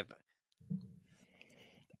match, and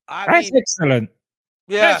that's excellent.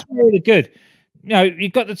 Yeah, that's really good.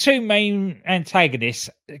 You've got the two main antagonists.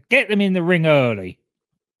 Get them in the ring early.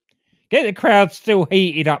 Get the crowd still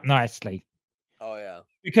heated up nicely. Oh yeah,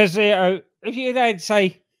 because if you had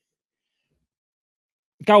say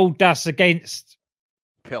Goldust against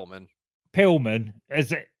Pillman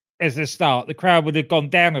as a start, the crowd would have gone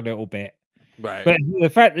down a little bit. Right. But the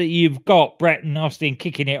fact that you've got Brett and Austin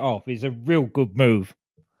kicking it off is a real good move.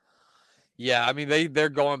 Yeah, I mean they're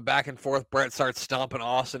going back and forth. Brett starts stomping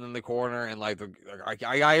Austin in the corner, and I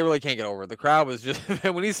really can't get over it. The crowd was just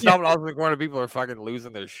when he's stomping Austin in the corner, people are fucking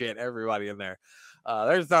losing their shit. Everybody in there.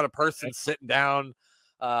 There's not a person sitting down.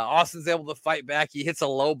 Austin's able to fight back. He hits a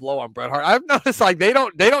low blow on Bret Hart. I've noticed they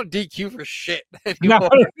don't DQ for shit anymore.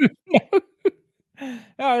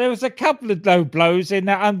 No, there was a couple of low blows in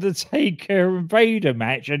that Undertaker and Vader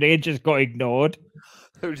match, and it just got ignored.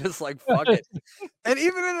 They're just like, fuck it. And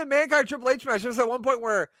even in the Mankind Triple H match, there's at one point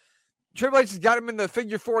where Triple H has got him in the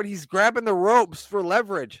figure four and he's grabbing the ropes for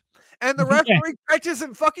leverage. And the referee catches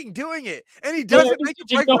him fucking doing it. And he doesn't make him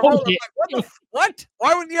break the hold. I'm like, what?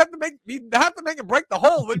 Why wouldn't you have to make him break the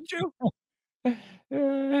hold, wouldn't you?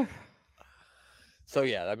 So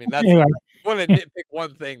yeah, I mean that's I want to nitpick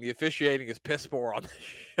one thing. The officiating is piss poor on the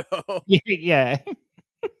show. Yeah.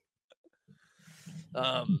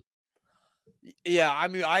 Yeah, I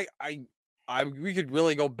mean, we could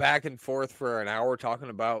really go back and forth for an hour talking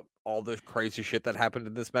about all the crazy shit that happened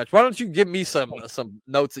in this match. Why don't you give me some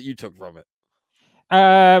notes that you took from it?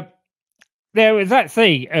 There was that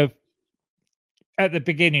thing at the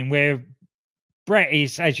beginning where Brett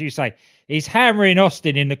is, as you say, he's hammering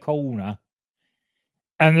Austin in the corner,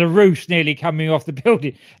 and the roof's nearly coming off the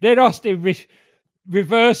building. Then Austin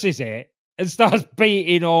reverses it and starts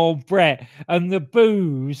beating on Brett, and the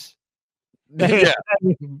boos. They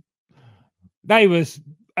was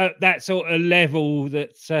at that sort of level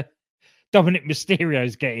that Dominic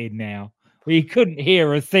Mysterio's getting now, where you couldn't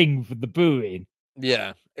hear a thing for the booing.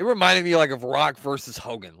 Yeah, it reminded me of Rock versus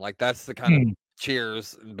Hogan. Like that's the kind of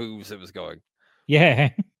cheers and boos it was going. Yeah,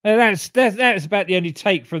 that's about the only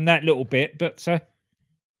take from that little bit, but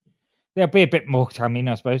there'll be a bit more coming,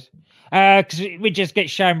 I suppose, because we just get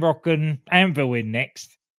Shamrock and Anvil in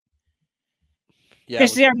next. Yeah,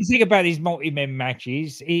 that's the only thing about these multi-men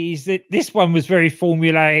matches is that this one was very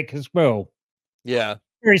formulaic as well. Yeah,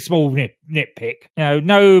 very small nitpick.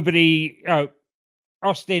 Nobody,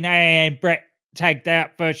 Austin and Brett tagged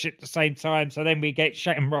out first at the same time, so then we get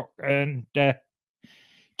Shamrock and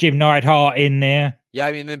Jim Neidhart in there. Yeah,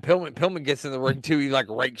 I mean, then Pillman gets in the ring too. He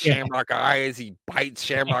rakes Shamrock eyes. He bites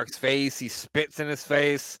Shamrock's face. He spits in his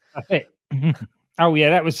face. Oh, yeah,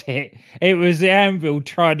 that was it. It was the Anvil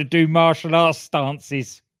trying to do martial arts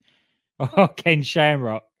stances. Oh, Ken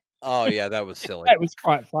Shamrock. Oh, yeah, that was silly. That was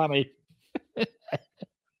quite funny.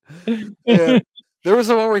 Yeah. There was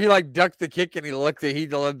a one where he ducked the kick and he looked at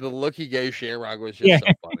the look he gave Shamrock was just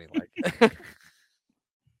so funny.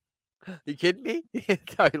 You kidding me?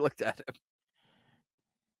 That's how he looked at him.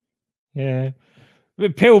 Yeah.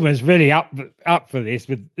 But Pillman's really up for this,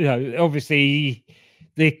 but obviously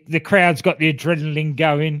the crowd's got the adrenaline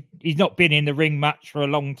going. He's not been in the ring much for a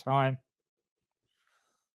long time.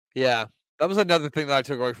 Yeah, that was another thing that I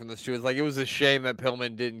took away from this too. Is it was a shame that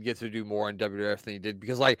Pillman didn't get to do more in WWF than he did,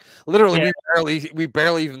 because literally we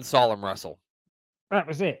barely even saw him wrestle. That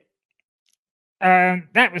was it.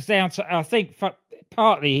 That was down to, I think,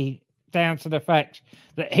 partly down to the fact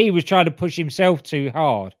that he was trying to push himself too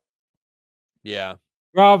hard. Yeah.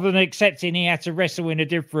 Rather than accepting he had to wrestle in a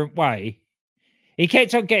different way, he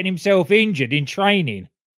kept on getting himself injured in training,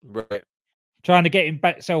 Right. trying to get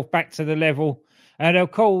himself back to the level. And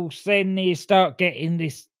of course, then you start getting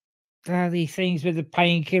these things with the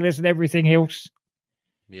painkillers and everything else.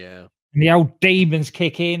 Yeah. And the old demons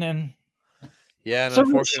kick in, and yeah, and so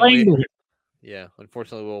unfortunately,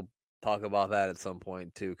 we'll talk about that at some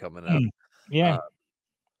point too coming up. Yeah.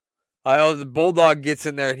 The Bulldog gets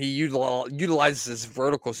in there and he utilizes this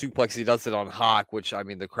vertical suplex. He does it on Hawk, which I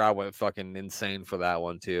mean the crowd went fucking insane for that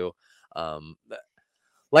one too.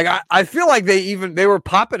 Like I feel like they were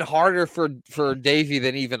popping harder for Davey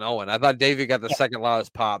than even Owen. I thought Davey got the second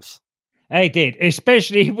loudest pops. They did,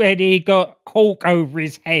 especially when he got Hulk over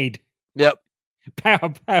his head. Yep.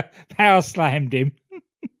 Power slammed him.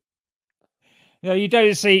 You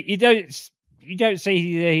don't see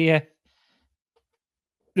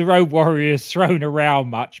the Road Warriors thrown around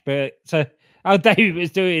much, but David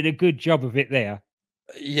was doing a good job of it there.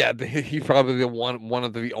 Yeah, he's probably one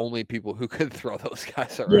of the only people who could throw those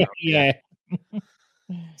guys around. Yeah.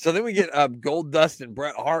 So then we get Goldust and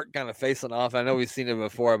Bret Hart kind of facing off. I know we've seen it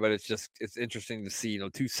before, but it's interesting to see,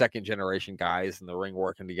 two second generation guys in the ring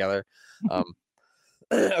working together. Of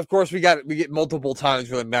course, we get multiple times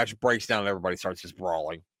where the match breaks down and everybody starts just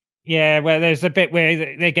brawling. Yeah, well, there's a bit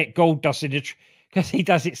where they get Goldust in it because he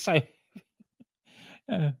does it so.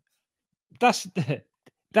 Dustin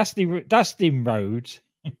Rhodes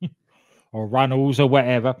or Runnels or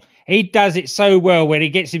whatever. He does it so well when he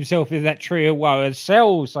gets himself in that tree of woe and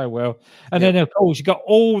sells so well. And then, of course, you got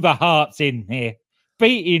all the Hearts in here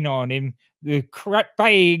beating on him, the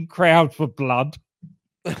baying crowd for blood.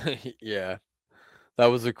 Yeah, that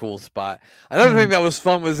was a cool spot. Another thing that was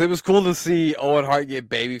fun was it was cool to see Owen Hart get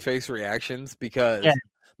babyface reactions because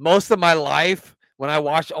most of my life when I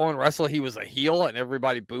watched Owen wrestle, he was a heel and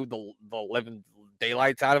everybody booed the living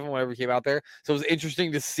daylights out of him whenever he came out there. So it was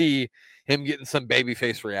interesting to see him getting some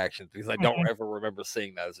babyface reactions because I don't ever remember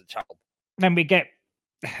seeing that as a child. Then we get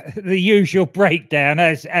the usual breakdown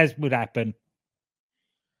as would happen,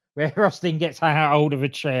 where Austin gets hold of a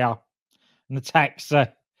chair and attacks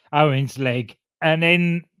Owen's leg, and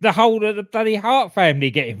then the whole of the bloody Hart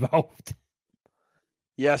family get involved.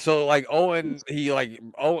 Yeah, so like Austin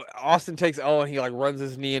takes Owen, he like runs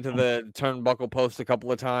his knee into the turnbuckle post a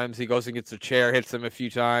couple of times. He goes and gets a chair, hits him a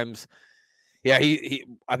few times. Yeah, he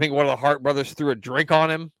I think one of the Hart brothers threw a drink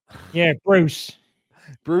on him. Yeah, Bruce,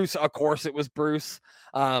 of course it was Bruce.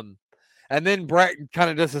 And then Bret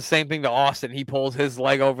kind of does the same thing to Austin. He pulls his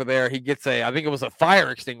leg over there. He gets I think it was a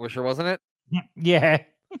fire extinguisher, wasn't it? Yeah.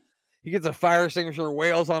 He gets a fire extinguisher,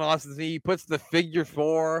 wails on Austin's knee, he puts the figure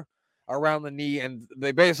 4 around the knee, and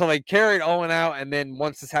they carried Owen out, and then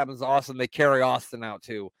once this happens to Austin, they carry Austin out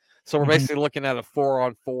too. So we're basically looking at a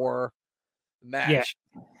 4-on-4 match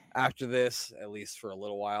after this, at least for a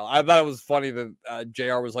little while. I thought it was funny that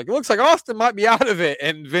JR was like, it looks like Austin might be out of it,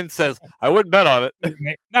 and Vince says, I wouldn't bet on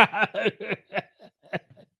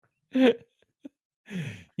it.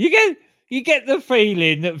 You get the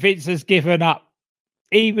feeling that Vince has given up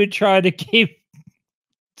even trying to give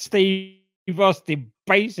Steve Austin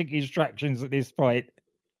basic instructions at this point.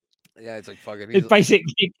 Yeah, it's like fucking. It's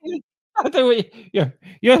basically, I don't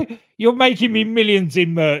you're making me millions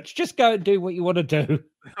in merch. Just go and do what you want to do.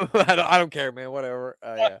 I don't care, man. Whatever.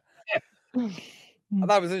 Yeah. I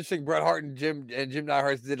thought it was interesting. Bret Hart and Jim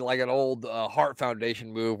Neidhart did like an old Hart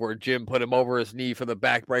Foundation move where Jim put him over his knee for the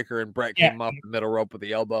backbreaker and Bret came off the middle rope with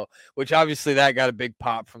the elbow, which obviously that got a big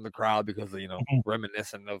pop from the crowd because of,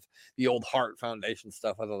 reminiscent of the old Hart Foundation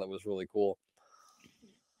stuff. I thought that was really cool.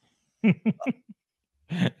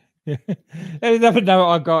 There's another note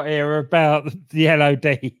I got here about the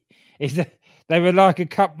LOD is that they were like a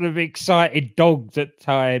couple of excited dogs at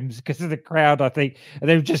times because of the crowd, I think. And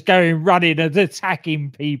they were just going running and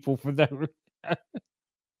attacking people for the.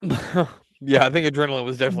 Yeah, I think adrenaline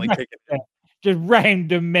was definitely kicking in. Just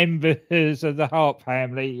random members of the Hart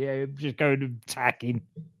family just going and attacking.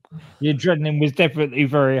 The adrenaline was definitely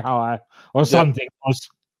very high, or something was.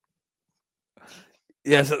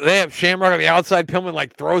 Yeah, so they have Shamrock on the outside. Pillman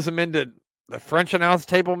like throws him into the French announce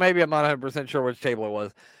table, maybe. I'm not 100% sure which table it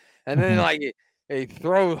was. And then they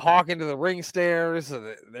throw Hawk into the ring stairs.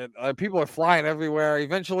 So people are flying everywhere.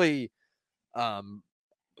 Eventually, Austin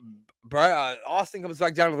comes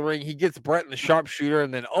back down to the ring. He gets Bret in the sharpshooter,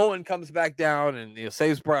 and then Owen comes back down and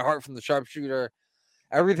saves Bret Hart from the sharpshooter.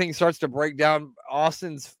 Everything starts to break down.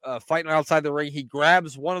 Austin's fighting outside the ring. He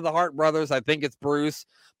grabs one of the Hart brothers. I think it's Bruce.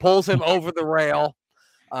 Pulls him over the rail.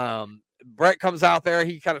 Brett comes out there.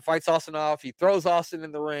 He kind of fights Austin off. He throws Austin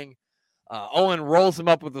in the ring. Owen rolls him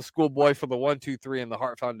up with the schoolboy for the 1, 2, 3, and the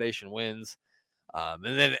Hart Foundation wins. And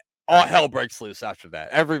then all hell breaks loose after that.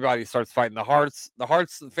 Everybody starts fighting. The Harts,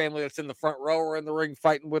 the family that's in the front row are in the ring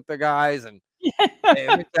fighting with the guys. And they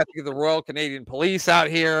have to get the Royal Canadian Police out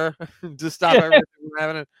here to stop everything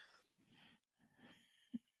from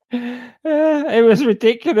happening. It was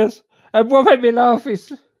ridiculous. And what made me laugh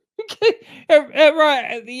is right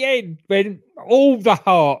at the end when all the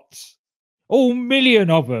Harts, all million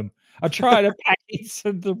of them, are trying to pack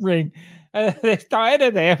into the ring. There's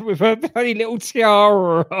Diana there with her bloody little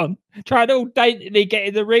tiara on, trying to all daintily get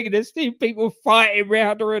in the ring, and there's still people fighting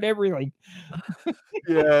around her and everything.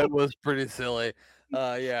 Yeah, it was pretty silly.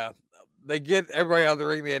 Yeah. They get everybody out of the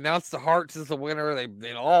ring. They announce the Harts as the winner.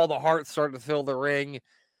 All the Harts start to fill the ring.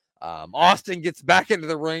 Austin gets back into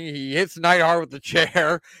the ring. He hits Neidhart with the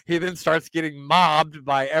chair. He then starts getting mobbed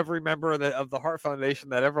by every member of the Hart Foundation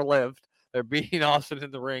that ever lived. They're beating Austin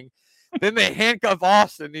in the ring. Then they handcuff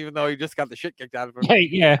Austin, even though he just got the shit kicked out of him.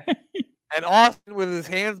 Yeah. And Austin, with his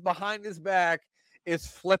hands behind his back, is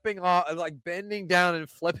flipping off, like bending down and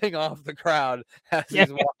flipping off the crowd as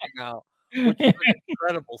he's walking out. Which is an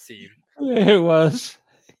incredible scene. It was.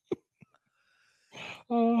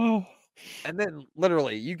 Oh. And then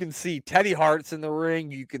literally you can see Teddy Hart's in the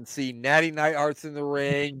ring. You can see Natty Neidhart's in the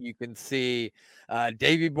ring. You can see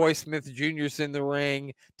Davey Boy Smith Jr.'s in the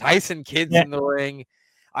ring. Tyson Kidd's in the ring.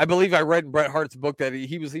 I believe I read in Bret Hart's book that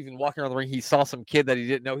he was even walking around the ring. He saw some kid that he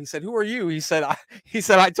didn't know. He said, "Who are you?" He said, I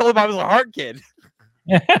told him I was a Hart kid.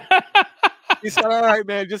 He said, "All right,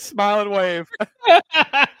 man, just smile and wave."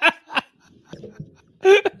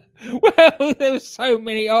 Well, there was so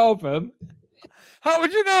many of them. How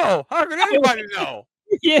would you know? How could anybody know?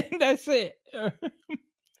 Yeah, that's it. There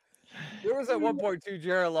was at one point too,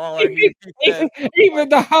 Jerry Lawler. Even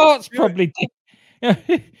the Harts probably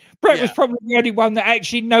did. Bret was probably the only one that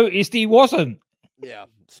actually noticed he wasn't. Yeah,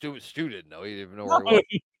 Stu didn't know. He didn't even know where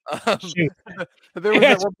he was. There was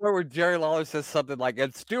at one point where Jerry Lawler says something like,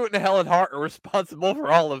 "And Stewart and Helen Hart are responsible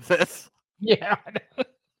for all of this." Yeah, I know.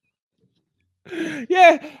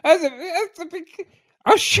 Yeah, that's a big.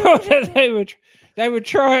 I'm sure that they would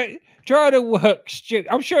try to work Stu.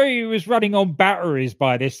 I'm sure he was running on batteries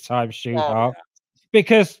by this time, Stu,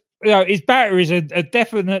 because his batteries had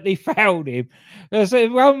definitely failed him. There's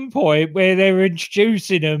at one point where they were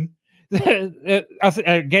introducing him. I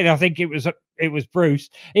think it was Bruce.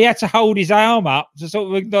 He had to hold his arm up to sort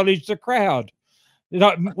of acknowledge the crowd,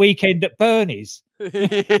 like Weekend at Bernie's.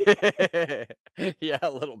 Yeah,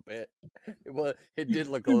 a little bit. It did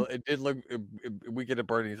look Weekend at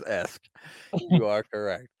Bernie's-esque. You are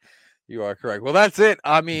correct. Well, that's it.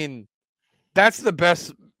 I mean, that's the best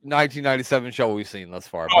 1997 show we've seen thus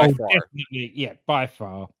far. By far. Definitely, yeah, by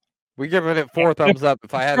far. We giving it 4 thumbs up.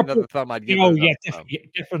 If I had another thumb, I'd give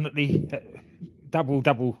it definitely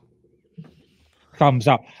double thumbs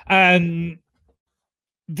up.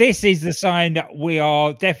 This is the sign that we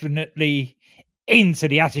are definitely into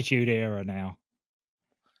the Attitude Era now.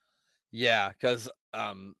 Yeah, because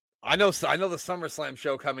I know the SummerSlam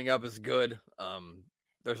show coming up is good.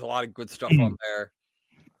 There's a lot of good stuff on there.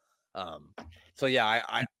 So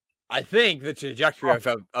yeah, I think the trajectory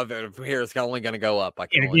of it here is only going to go up.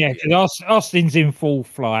 Because Austin's in full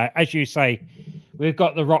flight, as you say. We've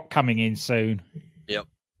got The Rock coming in soon. Yep,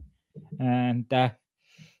 and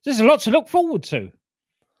there's a lot to look forward to.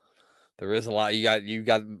 There is a lot. You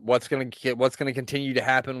got what's going to continue to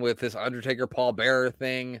happen with this Undertaker Paul Bearer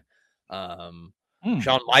thing. Shawn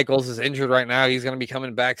Michaels is injured right now. He's going to be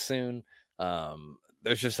coming back soon.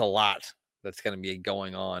 There's just a lot that's going to be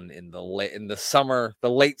going on in the late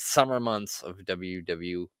summer months of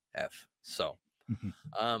WWF. So,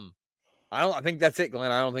 I think that's it,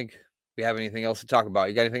 Glenn. I don't think we have anything else to talk about.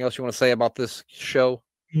 You got anything else you want to say about this show?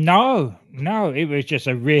 No, it was just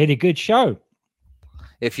a really good show.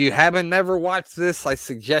 If you haven't never watched this, I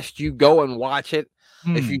suggest you go and watch it.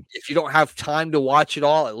 If you don't have time to watch it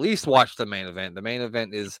all, at least watch the main event. The main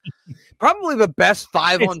event is probably the best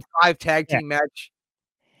 5-on-5 tag team match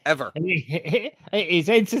ever. It is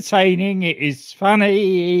entertaining. It is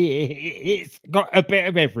funny. It's got a bit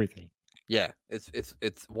of everything. Yeah, it's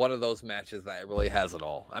one of those matches that really has it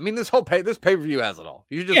all. I mean, this pay-per-view has it all.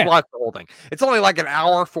 You should just watch the whole thing. It's only like an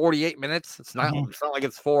hour, 48 minutes. It's not like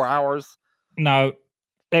it's 4 hours. No,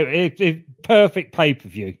 it's perfect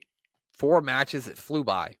pay-per-view. 4 matches, it flew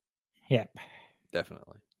by. Yeah,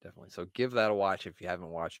 definitely. So give that a watch if you haven't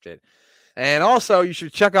watched it. And also, you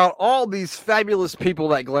should check out all these fabulous people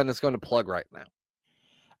that Glenn is going to plug right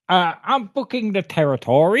now. I'm booking the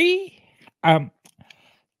territory.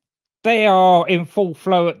 they are in full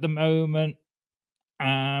flow at the moment.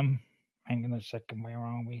 Hang on a second, where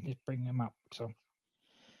are we? Let's bring them up. So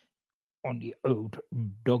on the old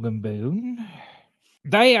Dog and Bone,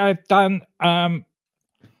 they have done the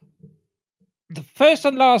first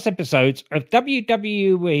and last episodes of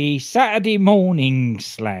WWE Saturday Morning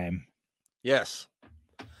Slam. Yes.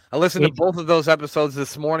 I listened to both of those episodes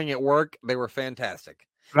this morning at work. They were fantastic.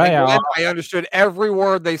 I understood every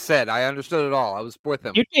word they said. I understood it all. I was with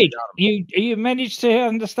them. You did. You managed to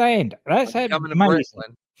understand. That's amazing.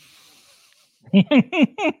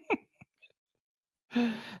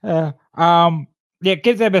 Yeah,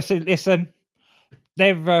 give them a listen.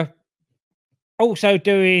 They're also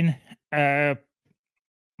doing. I'm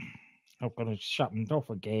gonna shut them off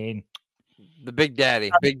again. The Big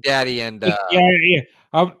Daddy, and yeah.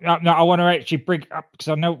 I want to actually bring it up because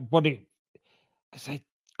I know what it. Because they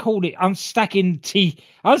called it unstacking T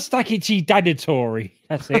Dadatory.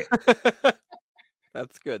 That's it.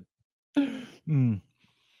 That's good.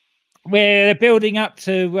 Where they're building up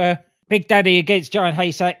to Big Daddy against Giant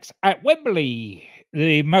Haystacks at Wembley,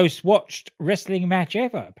 the most watched wrestling match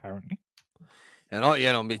ever, apparently.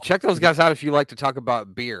 And check those guys out if you like to talk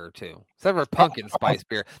about beer too. Except for pumpkin spice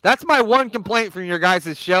beer. That's my one complaint from your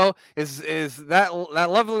guys' show is that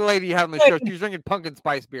lovely lady you have on the show. She's drinking pumpkin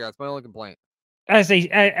spice beer. That's my only complaint. As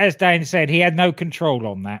Dan said, he had no control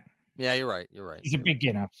on that. Yeah, you're right. He's a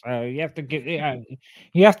beginner, so you have to give.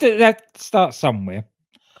 You have to start somewhere.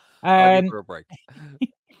 And a break.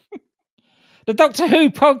 The Doctor Who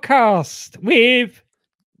podcast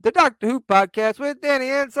with Danny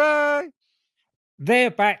Inside.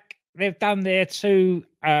 They're back. They've done their 2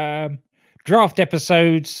 draft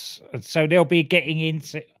episodes, so they'll be getting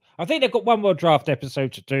into. I think they've got one more draft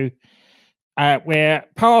episode to do, where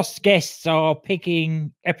past guests are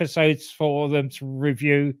picking episodes for them to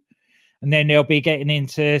review, and then they'll be getting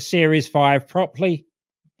into Series 5 properly.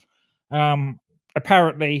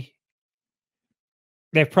 Apparently,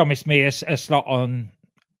 they've promised me a slot on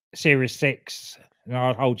Series 6, and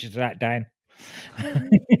I'll hold you to that, Dan.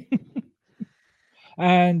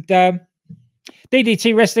 And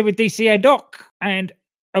DDT Wrestling with DC and Doc, and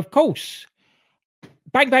of course,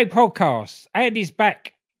 Bang Bang Podcast. Andy's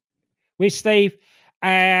back with Steve,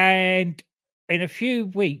 and in a few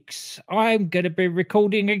weeks, I'm going to be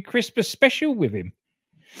recording a Christmas special with him.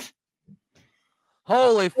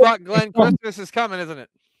 Holy fuck, Glenn! Christmas is coming, isn't it?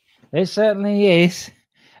 It certainly is,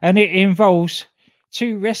 and it involves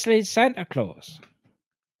 2 wrestling Santa Claus.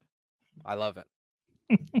 I love it.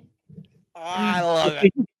 I love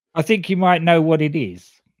it. I think you might know what it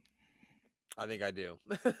is. I think I do.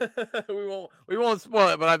 we won't spoil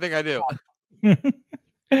it, but I think I do.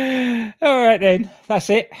 All right, then. That's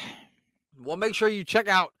it. Well, make sure you check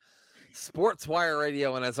out Sports Wire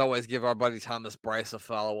Radio, and as always, give our buddy Thomas Bryce a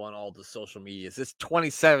follow on all the social medias. It's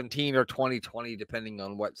 2017 or 2020, depending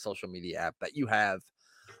on what social media app that you have.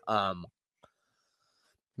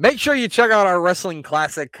 Make sure you check out our Wrestling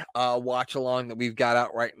Classic watch along that we've got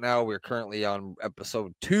out right now. We're currently on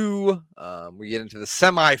episode 2. We get into the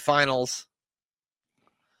semifinals.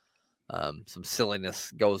 Some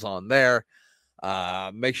silliness goes on there.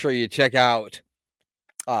 Make sure you check out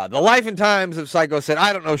The Life and Times of Psycho Sid.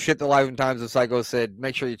 I don't know shit. The Life and Times of Psycho Sid.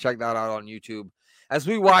 Make sure you check that out on YouTube as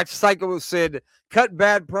we watch Psycho Sid cut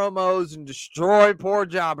bad promos and destroy poor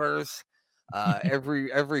jobbers.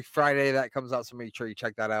 Every Friday that comes out, so make sure you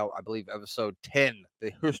check that out. I believe episode 10,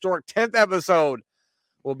 the historic 10th episode,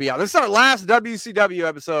 will be out. This is our last WCW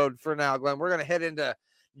episode for now, Glenn. We're gonna head into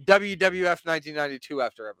WWF 1992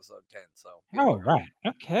 after episode 10. So, right,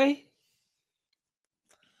 okay.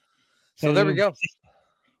 So there we go.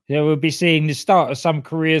 So we'll be seeing the start of some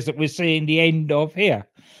careers that we're seeing the end of here.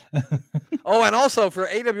 Oh, and also for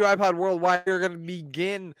AWiPod Worldwide, we're going to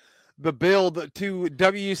begin the build to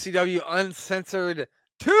WCW Uncensored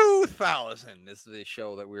 2000. This is the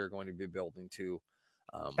show that we are going to be building to.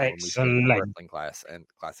 Excellent. Wrestling class and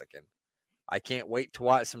classic. And I can't wait to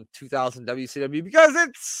watch some 2000 WCW because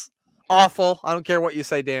it's awful. I don't care what you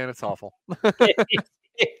say, Dan. It's awful.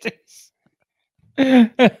 It is.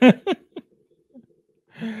 Anyway.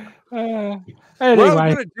 What I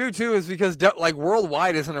was going to do too is because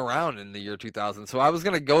Worldwide isn't around in the year 2000. So I was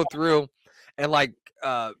going to go through and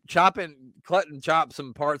chop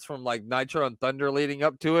some parts from Nitro and Thunder leading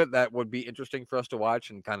up to it. That would be interesting for us to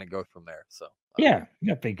watch and kind of go from there. So yeah,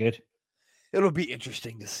 that'd be good. It'll be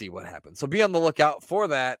interesting to see what happens. So be on the lookout for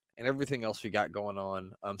that and everything else we got going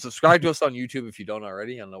on. Subscribe to us on YouTube if you don't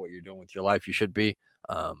already. I don't know what you're doing with your life. You should be.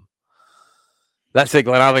 That's it,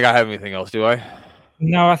 Glenn. I don't think I have anything else, do I?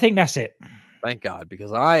 No, I think that's it. Thank God,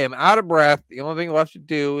 because I am out of breath. The only thing left to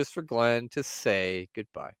do is for Glenn to say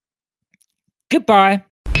goodbye. Goodbye.